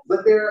fine.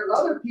 But there are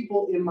other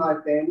people in my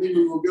family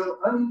who will go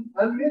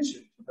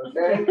unmentioned.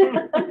 Okay?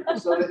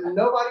 So that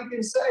nobody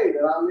can say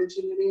that I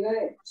mentioned any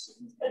names.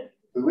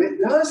 Who it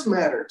does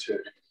matter to.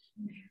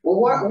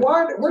 Well,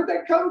 where'd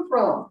that come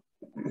from?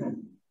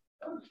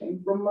 It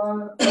came from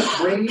my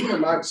upbringing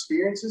and my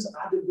experiences.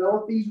 I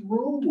developed these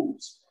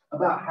rules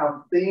about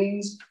how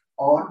things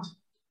ought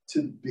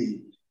to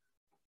be.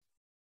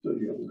 So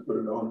you have to put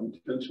it on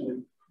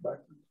intentionally back.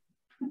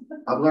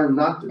 I've learned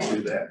not to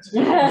do that.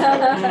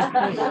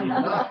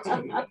 Not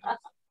to.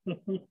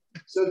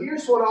 So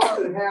here's what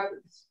often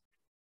happens.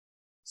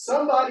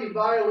 Somebody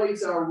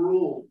violates our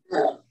rule.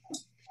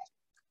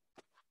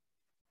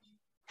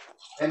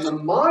 And the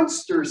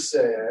monster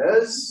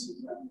says,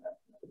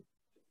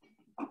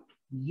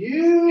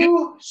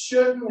 you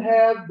shouldn't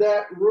have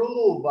that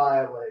rule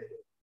violated.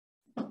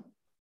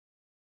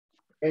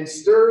 And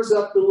stirs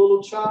up the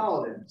little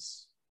child in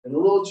us. And the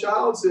little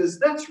child says,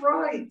 that's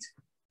right.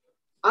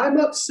 I'm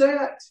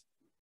upset.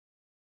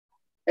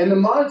 And the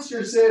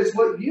monster says,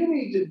 what you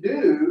need to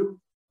do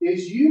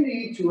is you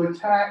need to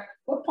attack.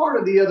 What part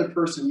of the other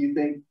person you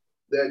think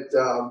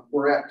that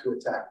we're apt to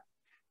attack?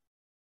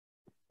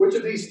 Which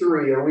of these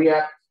three are we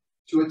apt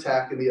to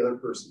attack in the other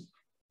person?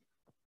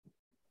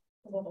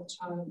 The little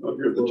child. Oh,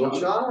 you're The little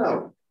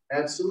child.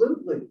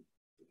 Absolutely.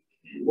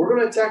 We're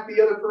going to attack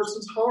the other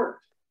person's heart.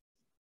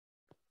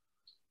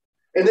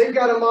 And they've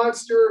got a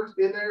monster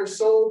in their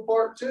soul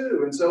part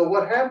too. And so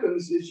what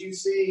happens is you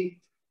see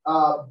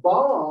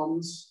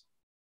bombs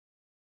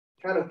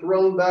kind of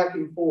thrown back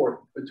and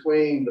forth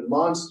between the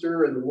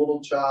monster and the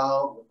little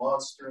child, the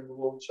monster and the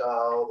little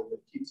child, and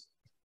it keeps.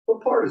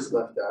 What part is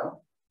left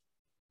out?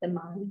 The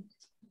mind.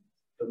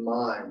 The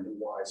mind, the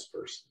wise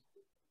person.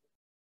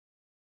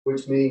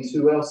 Which means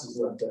who else is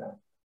left out?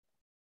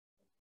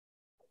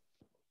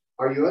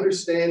 Are you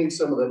understanding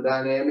some of the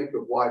dynamic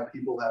of why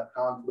people have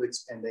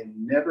conflicts and they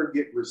never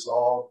get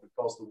resolved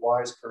because the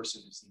wise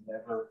person is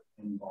never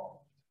involved?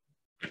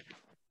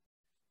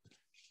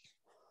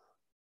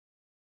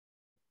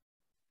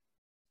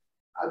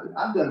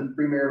 I've done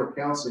premarital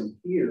counseling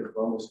here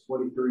for almost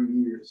 23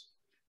 years.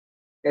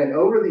 And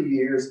over the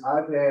years,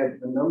 I've had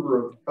a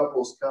number of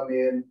couples come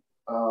in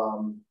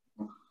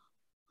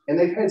and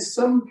they've had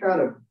some kind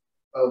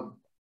of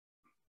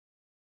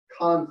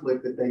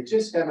conflict that they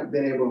just haven't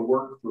been able to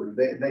work through.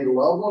 They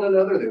love one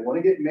another. They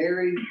want to get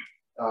married.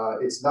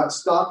 It's not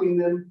stopping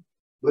them,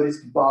 but it's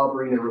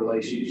bothering their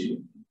relationship.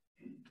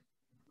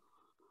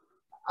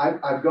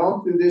 I've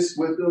gone through this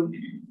with them,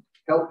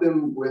 helped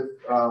them with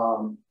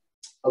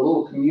a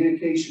little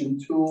communication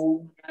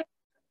tool,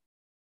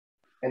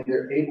 and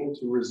they're able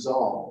to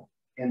resolve.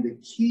 And the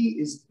key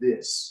is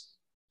this.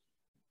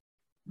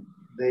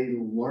 They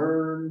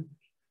learn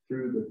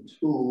through the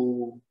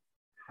tool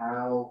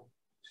how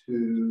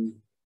to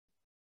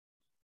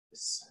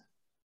listen.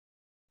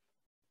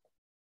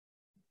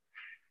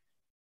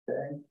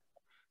 Okay?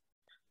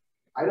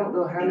 I don't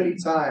know how many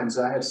times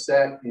I have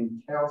sat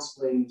in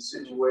counseling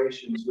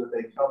situations with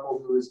a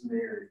couple who is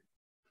married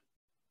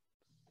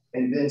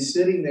and been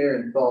sitting there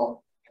and thought,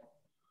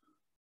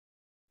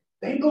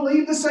 they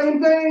believe the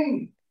same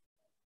thing.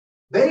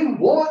 They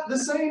want the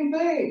same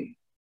thing.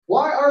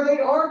 Why are they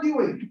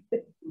arguing?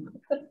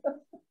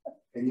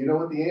 And you know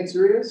what the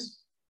answer is?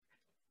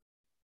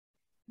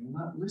 They're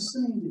not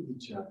listening to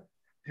each other.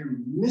 They're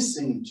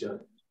missing each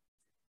other.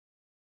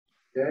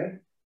 Okay?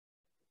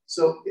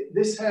 So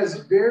this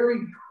has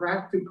very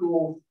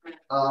practical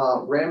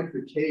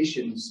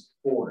ramifications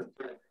for it.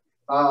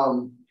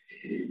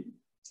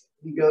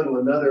 You go to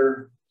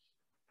another.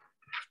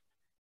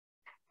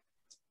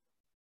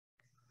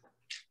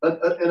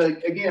 And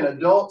again,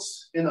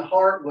 adults in the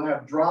heart will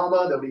have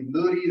drama. They'll be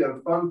moody. They'll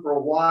have fun for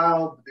a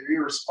while. They're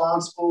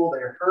irresponsible.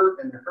 They're hurt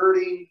and they're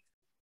hurting.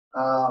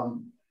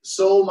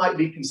 Soul might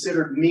be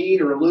considered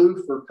mean or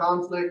aloof or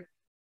conflict.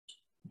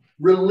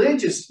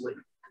 Religiously,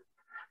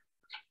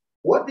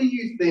 what do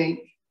you think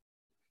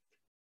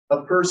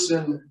a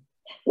person,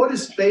 what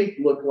does faith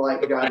look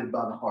like guided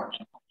by the heart?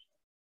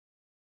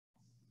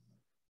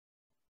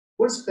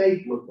 What does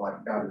faith look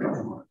like guided by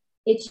the heart?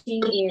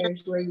 Itching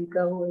ears where you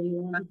go where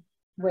you want,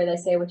 where they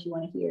say what you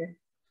want to hear.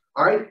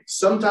 All right.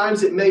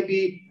 Sometimes it may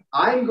be,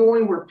 I'm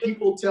going where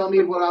people tell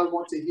me what I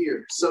want to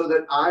hear so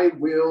that I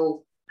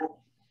will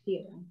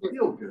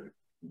feel good.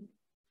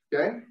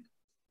 Okay.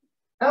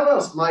 How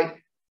else might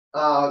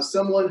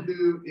someone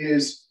who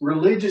is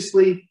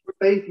religiously,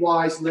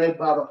 faith-wise led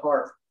by the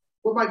heart,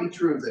 what might be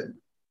true of them?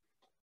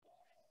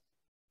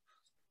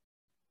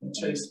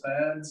 Chase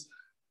fads.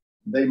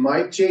 They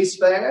might chase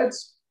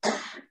fads. Their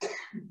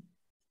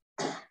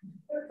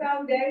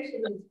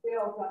foundation is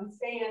built on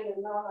sand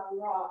and not on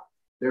rock.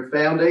 Their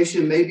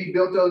foundation may be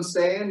built on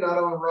sand, not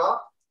on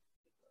rock.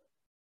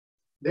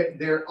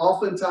 They're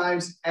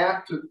oftentimes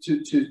apt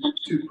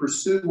to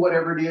pursue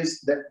whatever it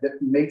is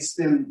that makes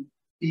them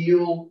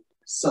feel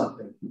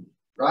something,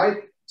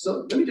 right?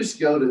 So let me just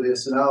go to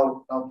this and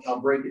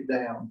I'll break it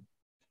down.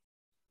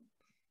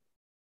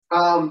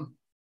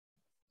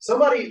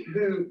 Somebody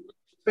who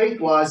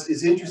faith-wise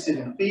is interested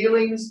in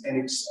feelings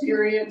and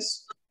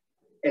experience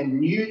and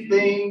new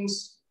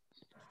things.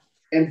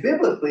 And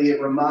biblically,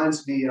 it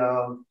reminds me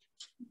of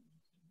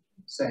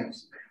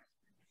Samson.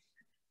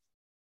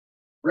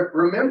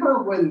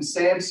 Remember when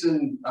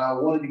Samson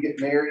wanted to get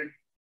married?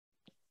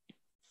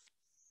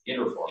 Get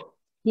her for him.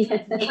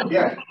 Yeah.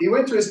 Yeah, he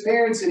went to his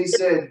parents and he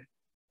said,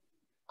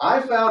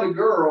 I found a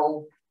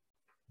girl,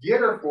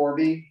 get her for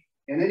me.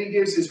 And then he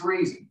gives his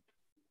reason.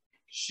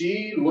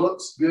 She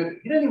looks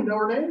good. He doesn't even know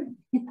her name.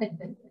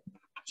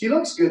 She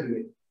looks good to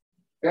me.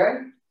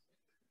 Okay?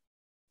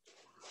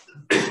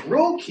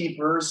 Rule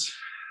keepers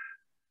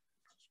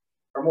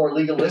are more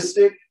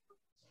legalistic,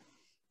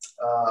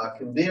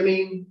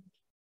 condemning,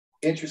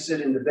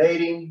 interested in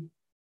debating.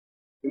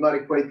 We might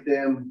equate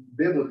them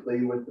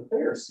biblically with the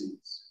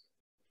Pharisees.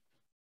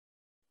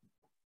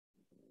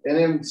 And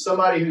then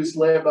somebody who's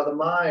led by the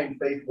mind,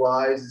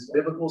 faith-wise, is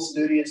biblical,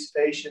 studious,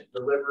 patient,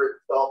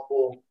 deliberate,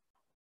 thoughtful.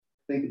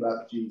 Think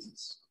about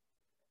Jesus.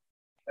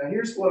 Now,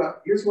 here's what I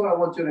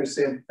want you to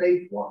understand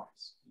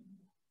faith-wise.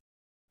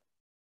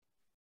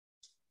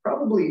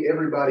 Probably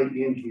everybody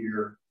in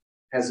here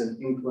has an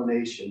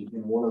inclination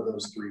in one of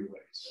those three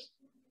ways.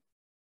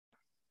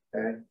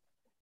 Okay?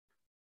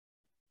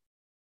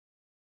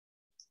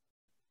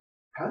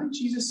 How did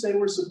Jesus say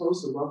we're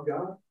supposed to love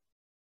God?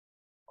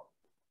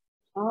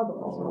 All of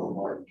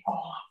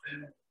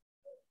them.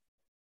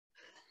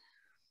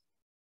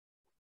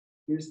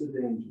 Here's the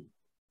danger.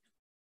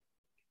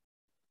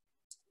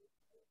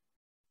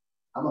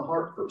 I'm a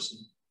heart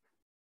person,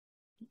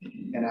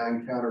 and I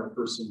encounter a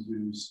person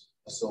who's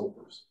a soul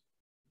person.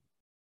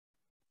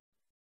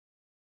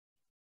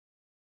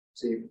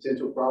 See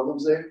potential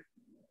problems there?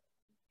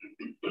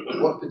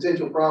 What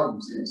potential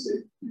problems do you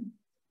see?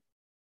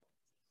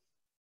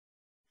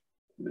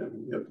 Yeah,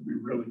 you have to be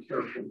really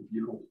careful that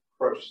you don't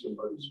crush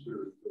somebody's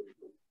spirit.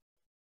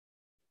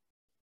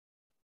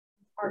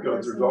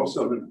 Because there's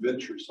also an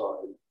adventure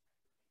side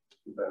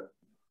to that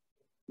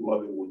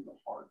loving with the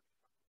heart.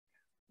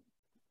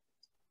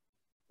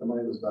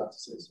 Somebody was about to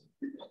say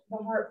something. The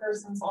heart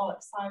person's all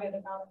excited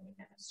about a new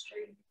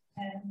ministry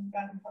and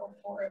got to go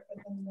for it, but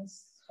then the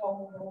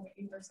soul rule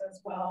keeper says,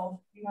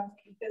 well, you have to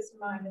keep this in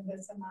mind and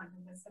this in mind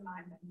and this in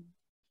mind, and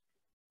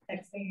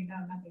next thing you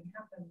know, nothing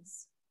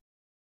happens.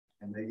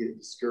 And they get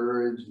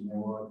discouraged and they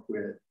want to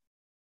quit.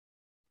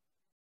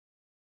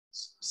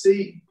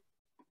 See,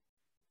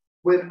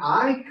 when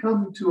I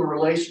come to a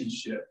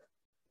relationship,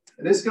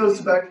 and this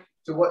goes back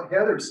to what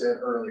Heather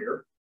said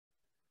earlier,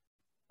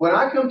 when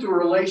I come to a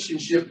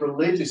relationship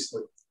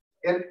religiously,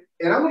 and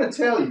I'm going to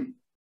tell you,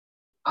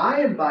 I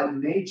am by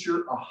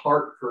nature a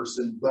heart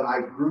person, but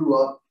I grew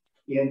up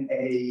in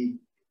a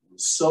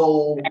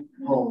soul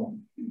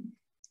home.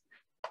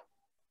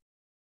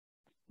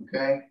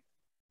 Okay?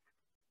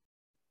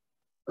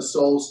 A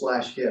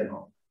soul/head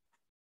home.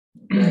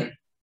 Okay?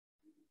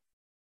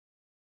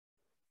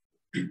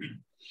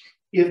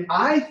 If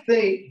I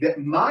think that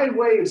my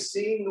way of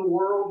seeing the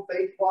world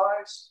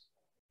faith-wise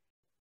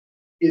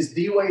is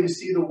the way to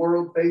see the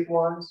world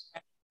faith-wise,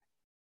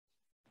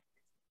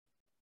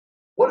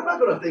 what am I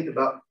going to think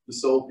about the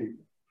soul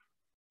people?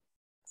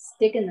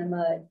 Stick in the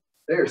mud.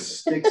 They're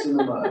sticks in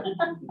the mud.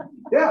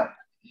 Yeah.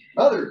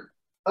 Other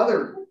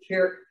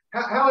care.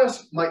 How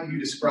else might you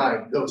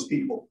describe those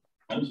people?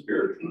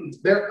 Unspiritual.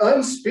 They're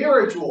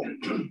unspiritual.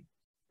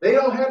 They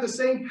don't have the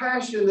same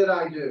passion that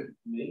I do.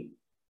 Me.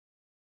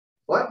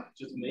 What?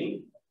 Just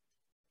me.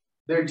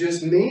 They're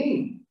just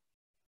mean.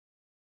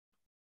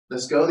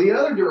 Let's go the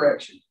other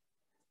direction.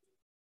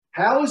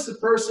 How is the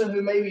person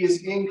who maybe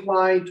is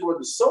inclined toward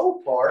the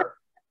soul part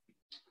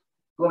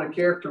going to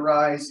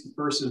characterize the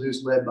person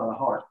who's led by the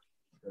heart?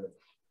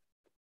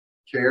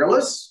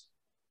 Careless?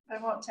 I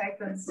won't take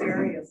them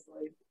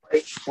seriously.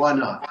 Why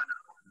not?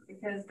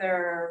 Because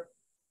they're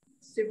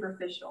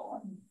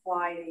superficial and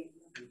flighty.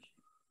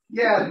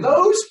 Yeah,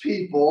 those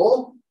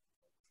people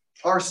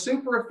are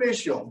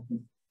superficial.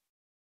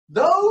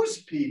 Those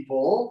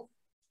people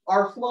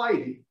are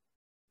flighty.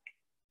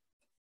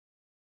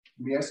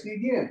 Let me ask you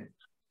again.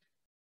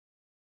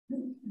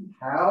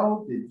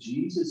 How did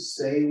Jesus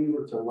say we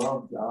were to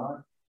love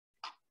God?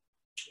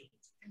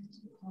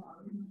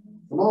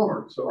 Come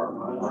on. So our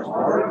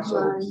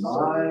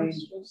mind,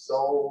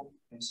 soul,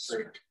 and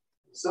spirit.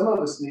 Some of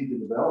us need to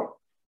develop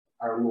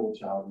our little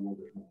child a little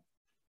bit more,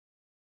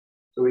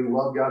 so we can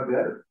love God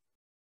better.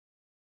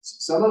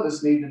 Some of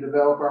us need to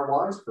develop our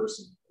wise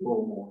person a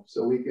little more,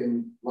 so we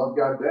can love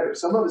God better.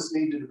 Some of us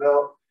need to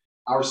develop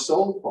our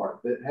soul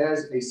part that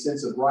has a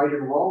sense of right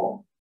and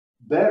wrong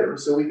better,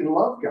 so we can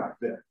love God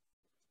better.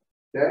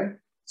 Okay?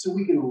 So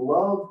we can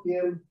love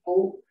Him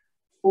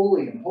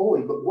fully and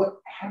wholly. But what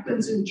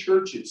happens in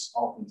churches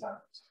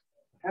oftentimes,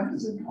 what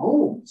happens in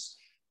homes,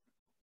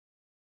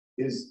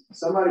 is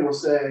somebody will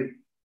say,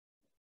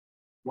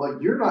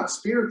 well, you're not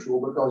spiritual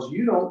because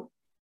you don't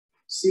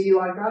see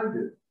like I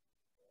do.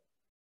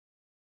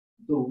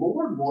 The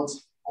Lord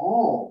wants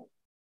all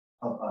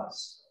of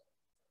us.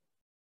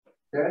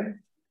 Okay?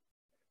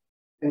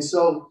 And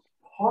so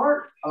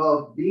part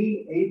of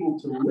being able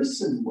to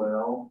listen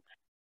well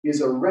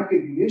is a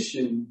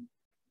recognition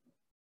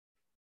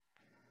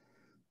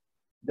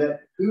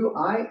that who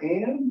I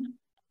am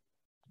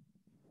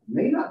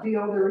may not be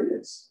all there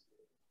is.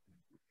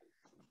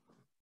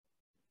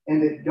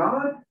 And that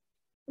God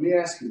Let me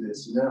ask you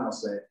this, and then I'll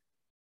say it.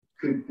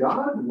 Could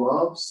God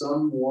love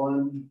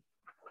someone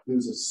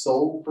who's a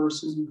soul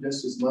person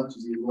just as much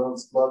as he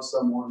loves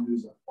someone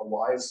who's a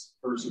wise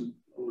person?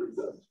 Already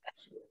does.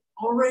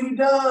 Already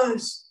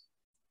does.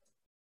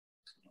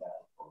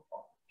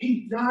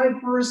 He died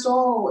for us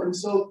all. And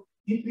so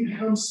it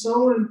becomes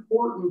so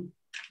important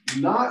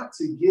not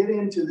to get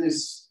into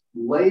this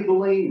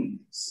labeling,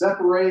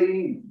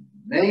 separating,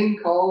 name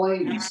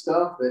calling and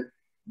stuff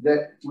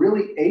that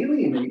really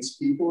alienates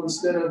people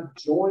instead of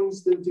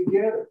joins them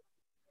together.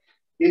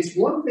 It's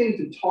one thing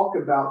to talk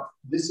about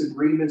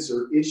disagreements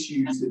or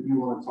issues that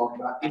you want to talk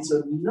about. It's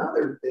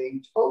another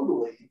thing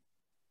totally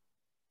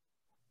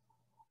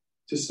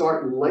to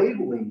start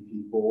labeling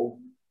people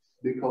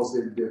because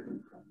they're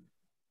different from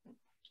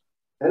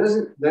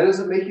you. That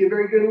doesn't make you a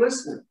very good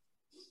listener,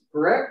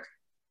 correct?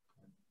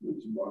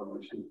 It's a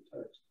violation of the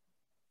text.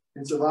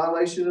 It's a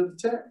violation of the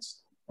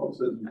text. Paul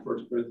says in 1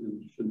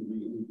 Corinthians, there shouldn't be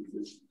any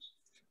divisions.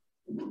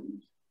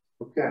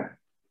 Okay.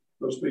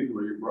 Those people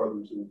are your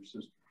brothers and your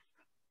sisters.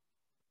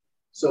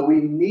 So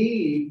we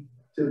need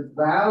to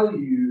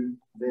value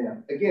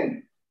them.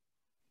 Again,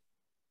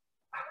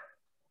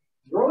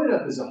 growing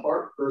up as a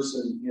heart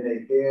person in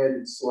a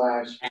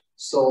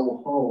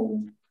head/soul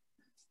home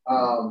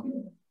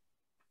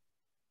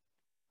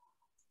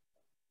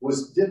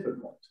was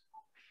difficult.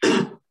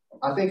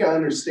 I think I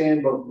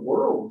understand both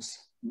worlds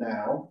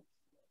now,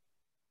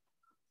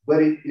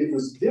 but it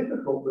was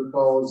difficult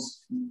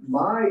because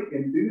my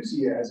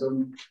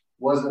enthusiasm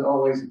wasn't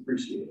always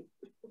appreciated.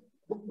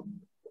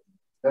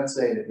 That's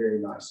saying it very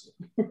nicely.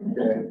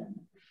 Okay.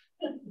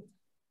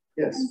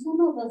 Yes. And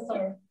some of us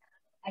are,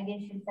 I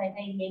guess you'd say,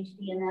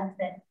 ADHD enough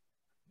that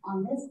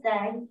on this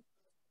day,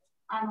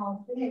 I'm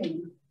all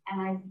feeling,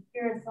 and I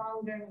hear a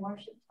song during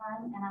worship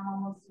time, and I'm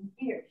almost in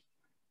tears.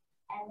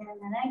 And then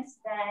the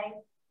next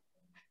day,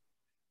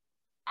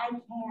 I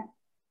can't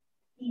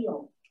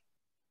feel.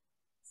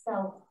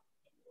 So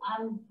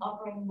I'm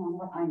operating on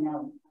what I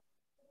know.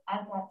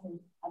 I've got to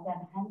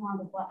hang on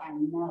to what I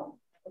know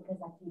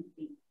because I can't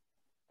feel.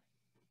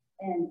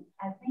 And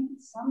I think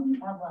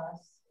some of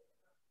us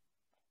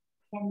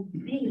can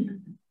be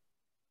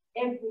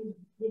every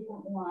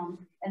different one.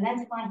 And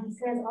that's why he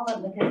says all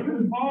of it, because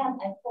we have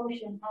a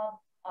portion of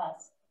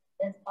us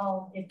that's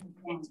all different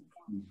ones.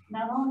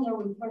 Not only are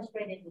we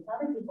frustrated with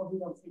other people who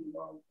don't see the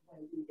world the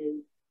way we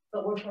do,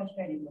 but we're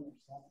frustrated with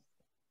ourselves.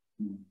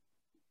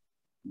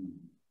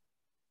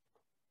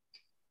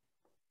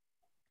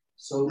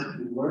 So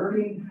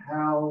learning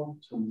how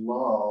to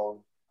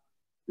love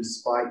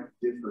despite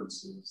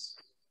differences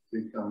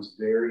becomes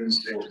very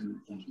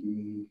important in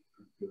being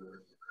a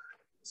good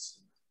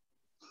listener.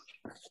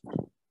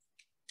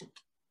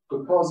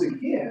 Because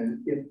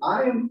again, if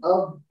I'm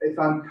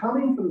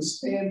coming from the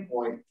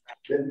standpoint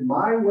that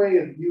my way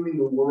of viewing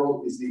the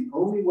world is the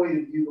only way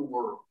to view the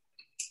world,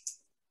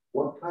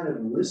 what kind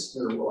of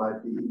listener will I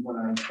be when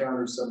I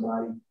encounter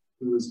somebody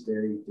who is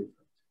very different?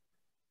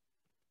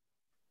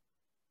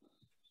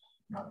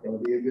 Not going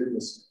to be a good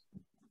listener.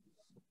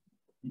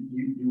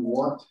 You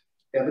want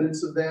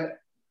evidence of that?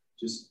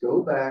 Just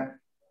go back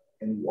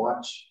and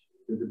watch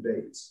the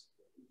debates.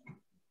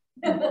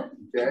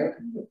 Okay?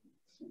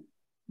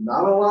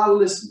 Not a lot of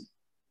listening.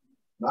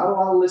 Not a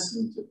lot of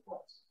listening took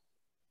place.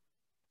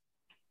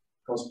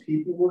 Because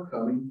people were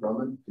coming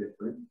from a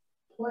different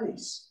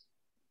place.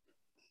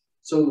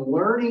 So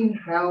learning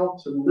how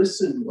to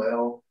listen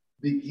well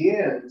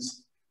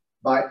begins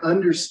by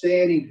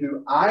understanding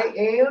who I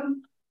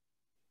am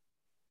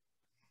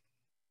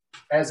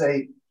as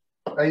a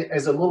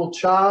little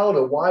child,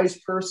 a wise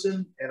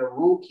person, and a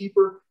rule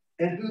keeper,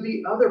 and who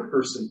the other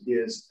person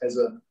is as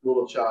a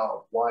little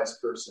child, wise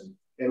person,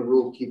 and a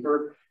rule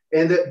keeper,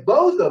 and that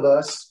both of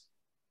us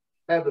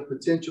have the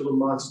potential to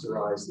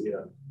monsterize the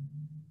other,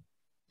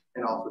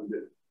 and often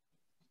do.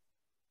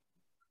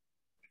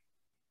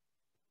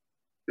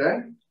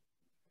 Okay?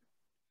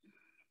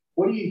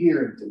 What are you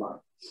hearing tonight?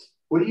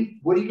 What are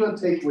you going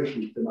to take with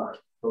you tonight?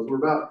 Because we're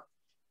about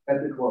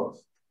at the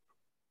close.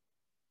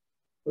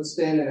 What's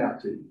standing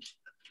out to you?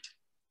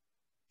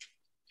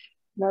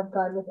 Love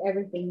God with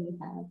everything you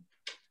have.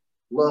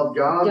 Love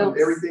God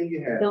with everything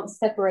you have. Don't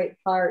separate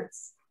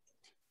parts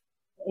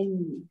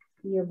in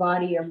your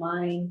body or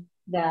mind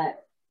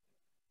that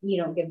you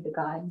don't give to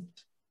God.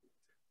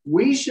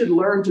 We should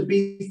learn to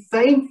be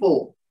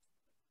thankful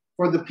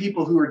for the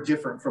people who are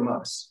different from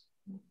us,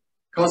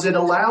 because it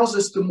allows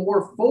us to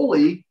more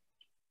fully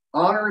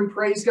honor and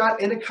praise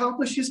God and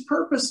accomplish His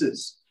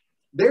purposes.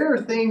 There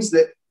are things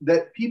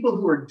that people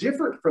who are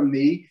different from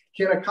me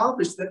can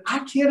accomplish that I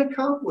can't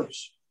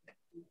accomplish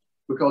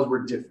because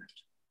we're different.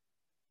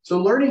 So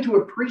learning to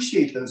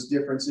appreciate those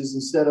differences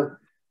instead of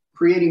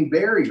creating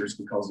barriers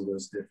because of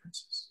those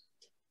differences.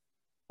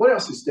 What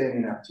else is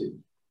standing out to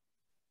you?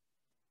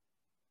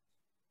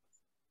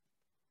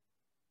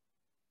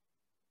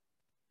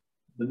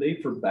 The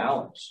need for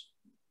balance.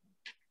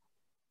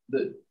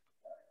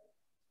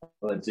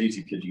 Well, it's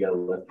easy because you got a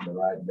left and a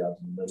right and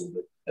God's in the middle,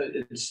 but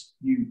it's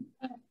you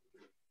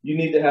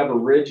need to have a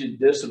rigid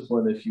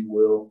discipline, if you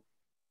will,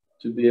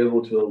 to be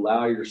able to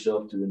allow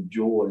yourself to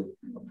enjoy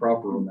a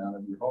proper amount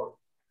of your heart.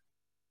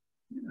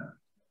 Yeah.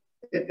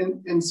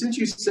 And since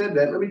you said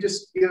that, let me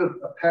just give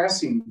a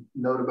passing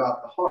note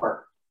about the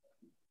heart.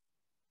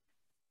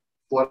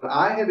 What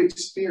I have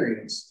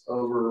experienced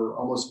over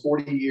almost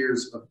 40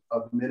 years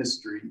of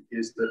ministry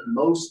is that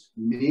most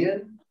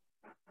men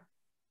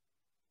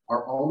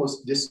are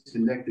almost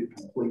disconnected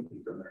completely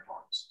from their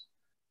hearts.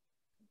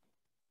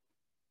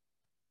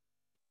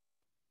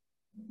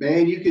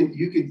 Man, you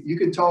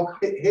can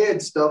talk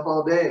head stuff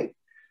all day,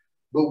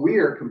 but we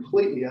are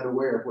completely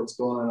unaware of what's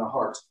going on in our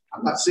hearts.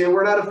 I'm not saying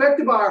we're not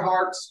affected by our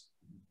hearts.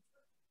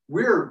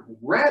 We're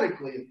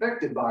radically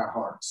affected by our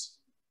hearts.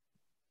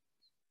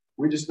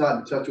 We're just not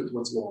in touch with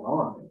what's going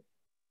on,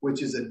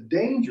 which is a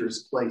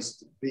dangerous place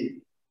to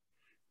be.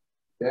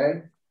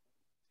 Okay?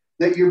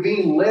 That you're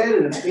being led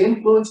and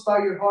influenced by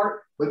your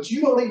heart, but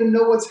you don't even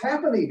know what's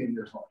happening in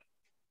your heart.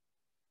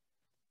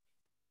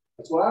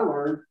 That's what I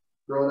learned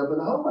growing up in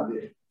the home I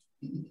did.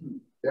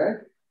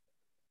 Okay?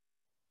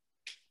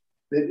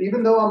 That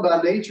even though I'm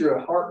by nature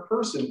a heart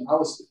person, I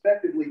was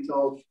effectively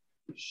told,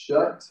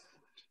 shut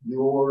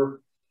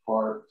your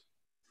heart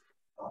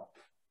up.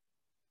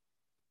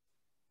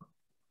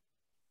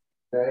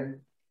 Okay?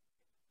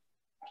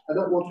 I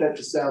don't want that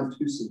to sound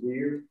too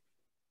severe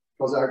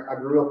because I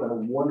grew up in a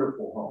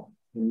wonderful home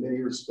in many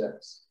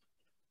respects.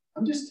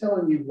 I'm just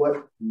telling you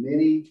what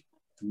many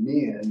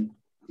men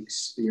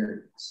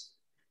experience.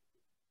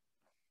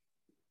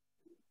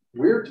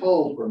 We're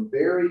told from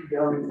very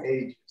young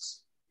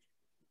ages,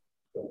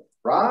 don't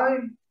cry,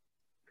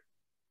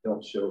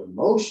 don't show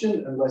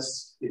emotion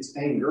unless it's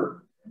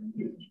anger,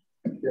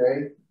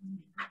 okay?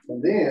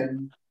 And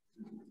then,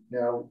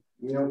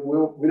 we don't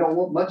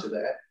want much of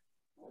that.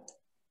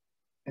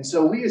 And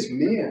so we as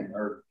men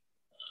are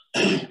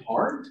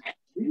hard.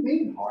 What do you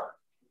mean hard?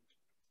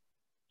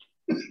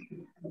 How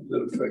does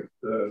that affect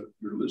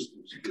your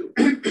listening skills?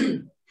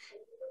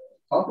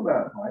 Talk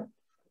about it, Mike.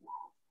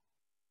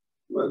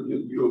 Well,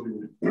 you'll be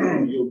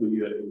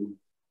a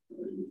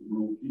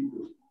rule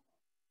keeper,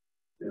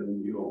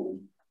 and you'll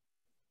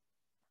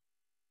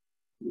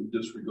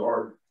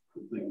disregard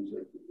the things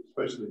that,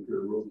 especially if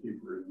you're a rule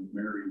keeper and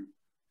married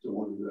to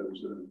one who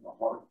has a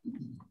heart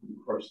and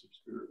crush the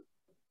spirit.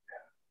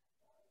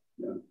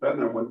 Yeah, Pat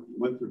and I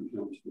went through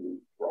counseling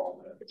for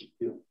all that.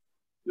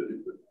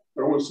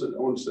 But I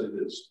want to say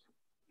this,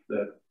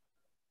 that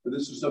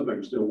this is something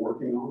I'm still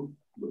working on,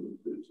 but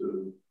it's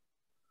a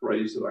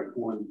phrase that I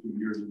coined a few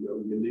years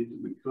ago. You need to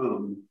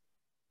become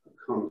a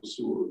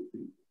connoisseur of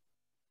people,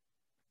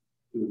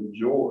 to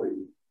enjoy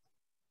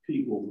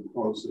people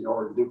because they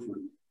are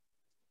different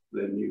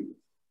than you,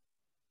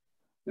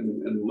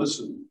 and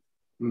listen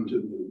to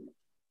them.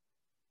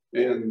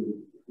 And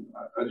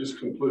I just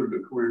concluded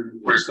a career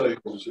in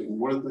sales, and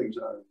one of the things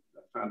I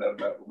found out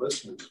about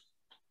listening,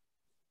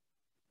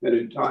 and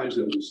it ties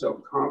into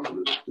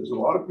self-confidence, because a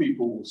lot of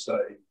people will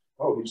say,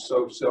 oh, he's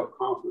so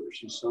self-confident, or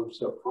she's so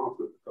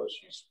self-confident because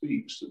she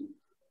speaks and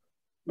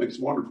makes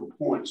wonderful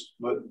points.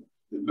 But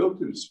the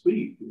ability to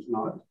speak is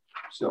not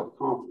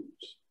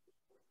self-confidence.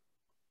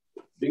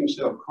 Being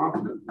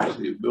self-confident is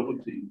the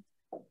ability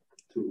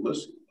to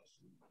listen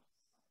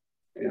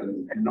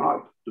and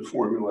not to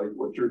formulate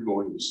what you're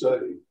going to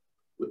say,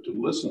 but to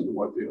listen to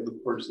what the other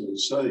person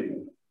is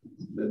saying,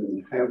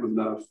 then have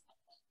enough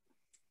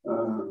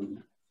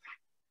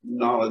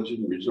knowledge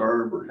and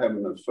reserve, or have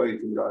enough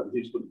faith in God that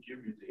He's going to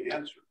give you the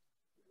answer.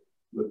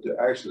 But to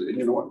actually, and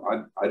you know what,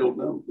 I don't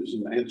know, there's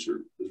an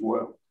answer as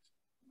well.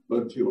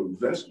 But if you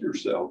invest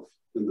yourself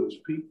in those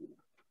people,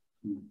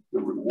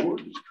 the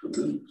reward is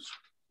tremendous.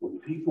 When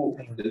people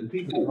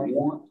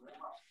want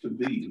to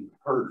be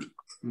heard.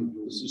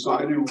 The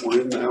society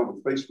we're in now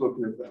with Facebook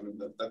and everything,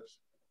 that's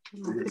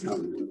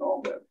and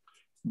all that.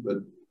 But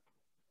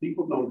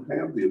people don't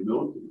have the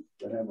ability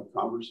to have a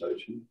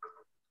conversation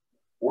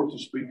or to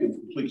speak in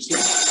complete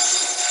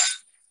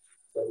sentences.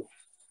 So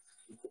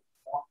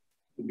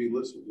to be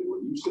listened to.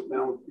 When you sit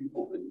down with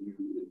people and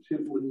you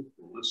intently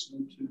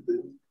listen to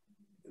them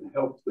and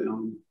help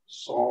them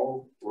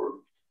solve,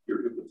 or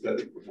you're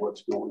empathetic with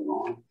what's going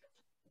on,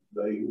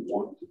 they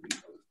want to be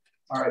heard.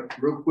 All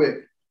right, real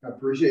quick. I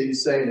appreciate you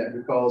saying that,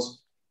 because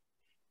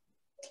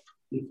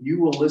if you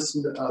will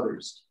listen to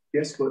others,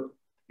 guess what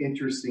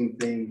interesting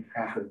thing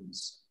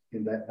happens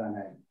in that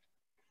dynamic?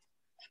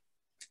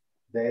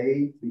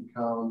 They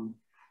become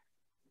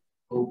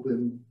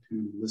open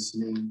to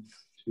listening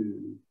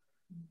to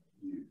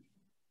you,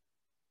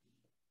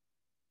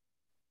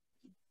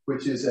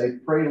 which is a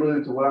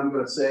prelude to what I'm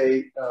going to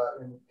say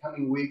in the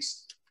coming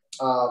weeks.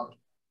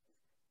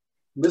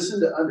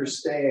 Listen to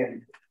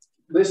understand.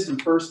 Listen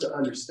first to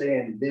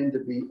understand, then to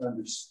be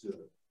understood.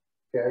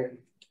 Okay?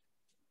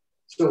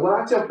 So what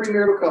I tell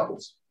premarital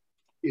couples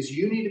is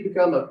you need to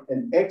become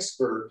an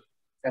expert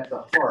at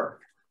the heart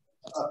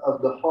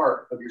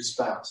of your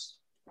spouse.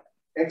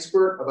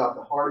 Expert about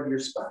the heart of your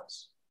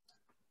spouse.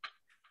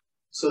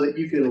 So that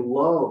you can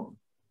love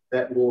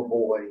that little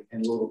boy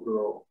and little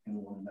girl in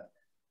one another.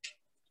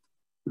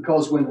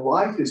 Because when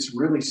life is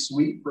really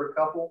sweet for a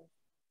couple,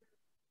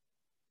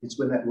 It's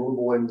when that little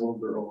boy and little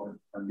girl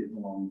are getting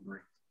along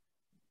great.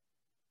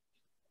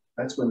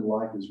 That's when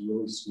life is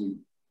really sweet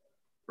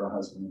for a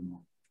husband and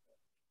wife.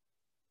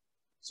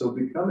 So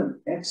become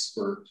an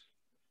expert.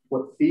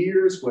 What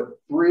fears, what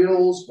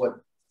thrills,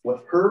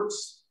 what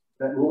hurts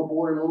that little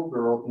boy or little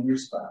girl in your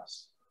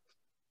spouse.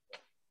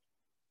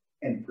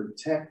 And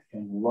protect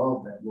and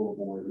love that little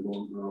boy or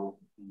little girl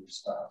in your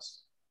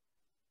spouse.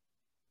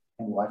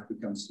 And life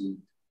becomes sweet.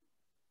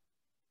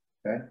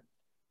 Okay?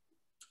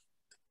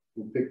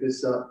 We'll pick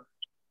this up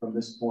from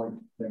this point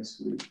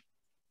next week.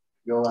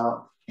 Go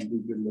out and be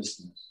good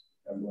listeners.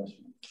 God bless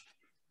you.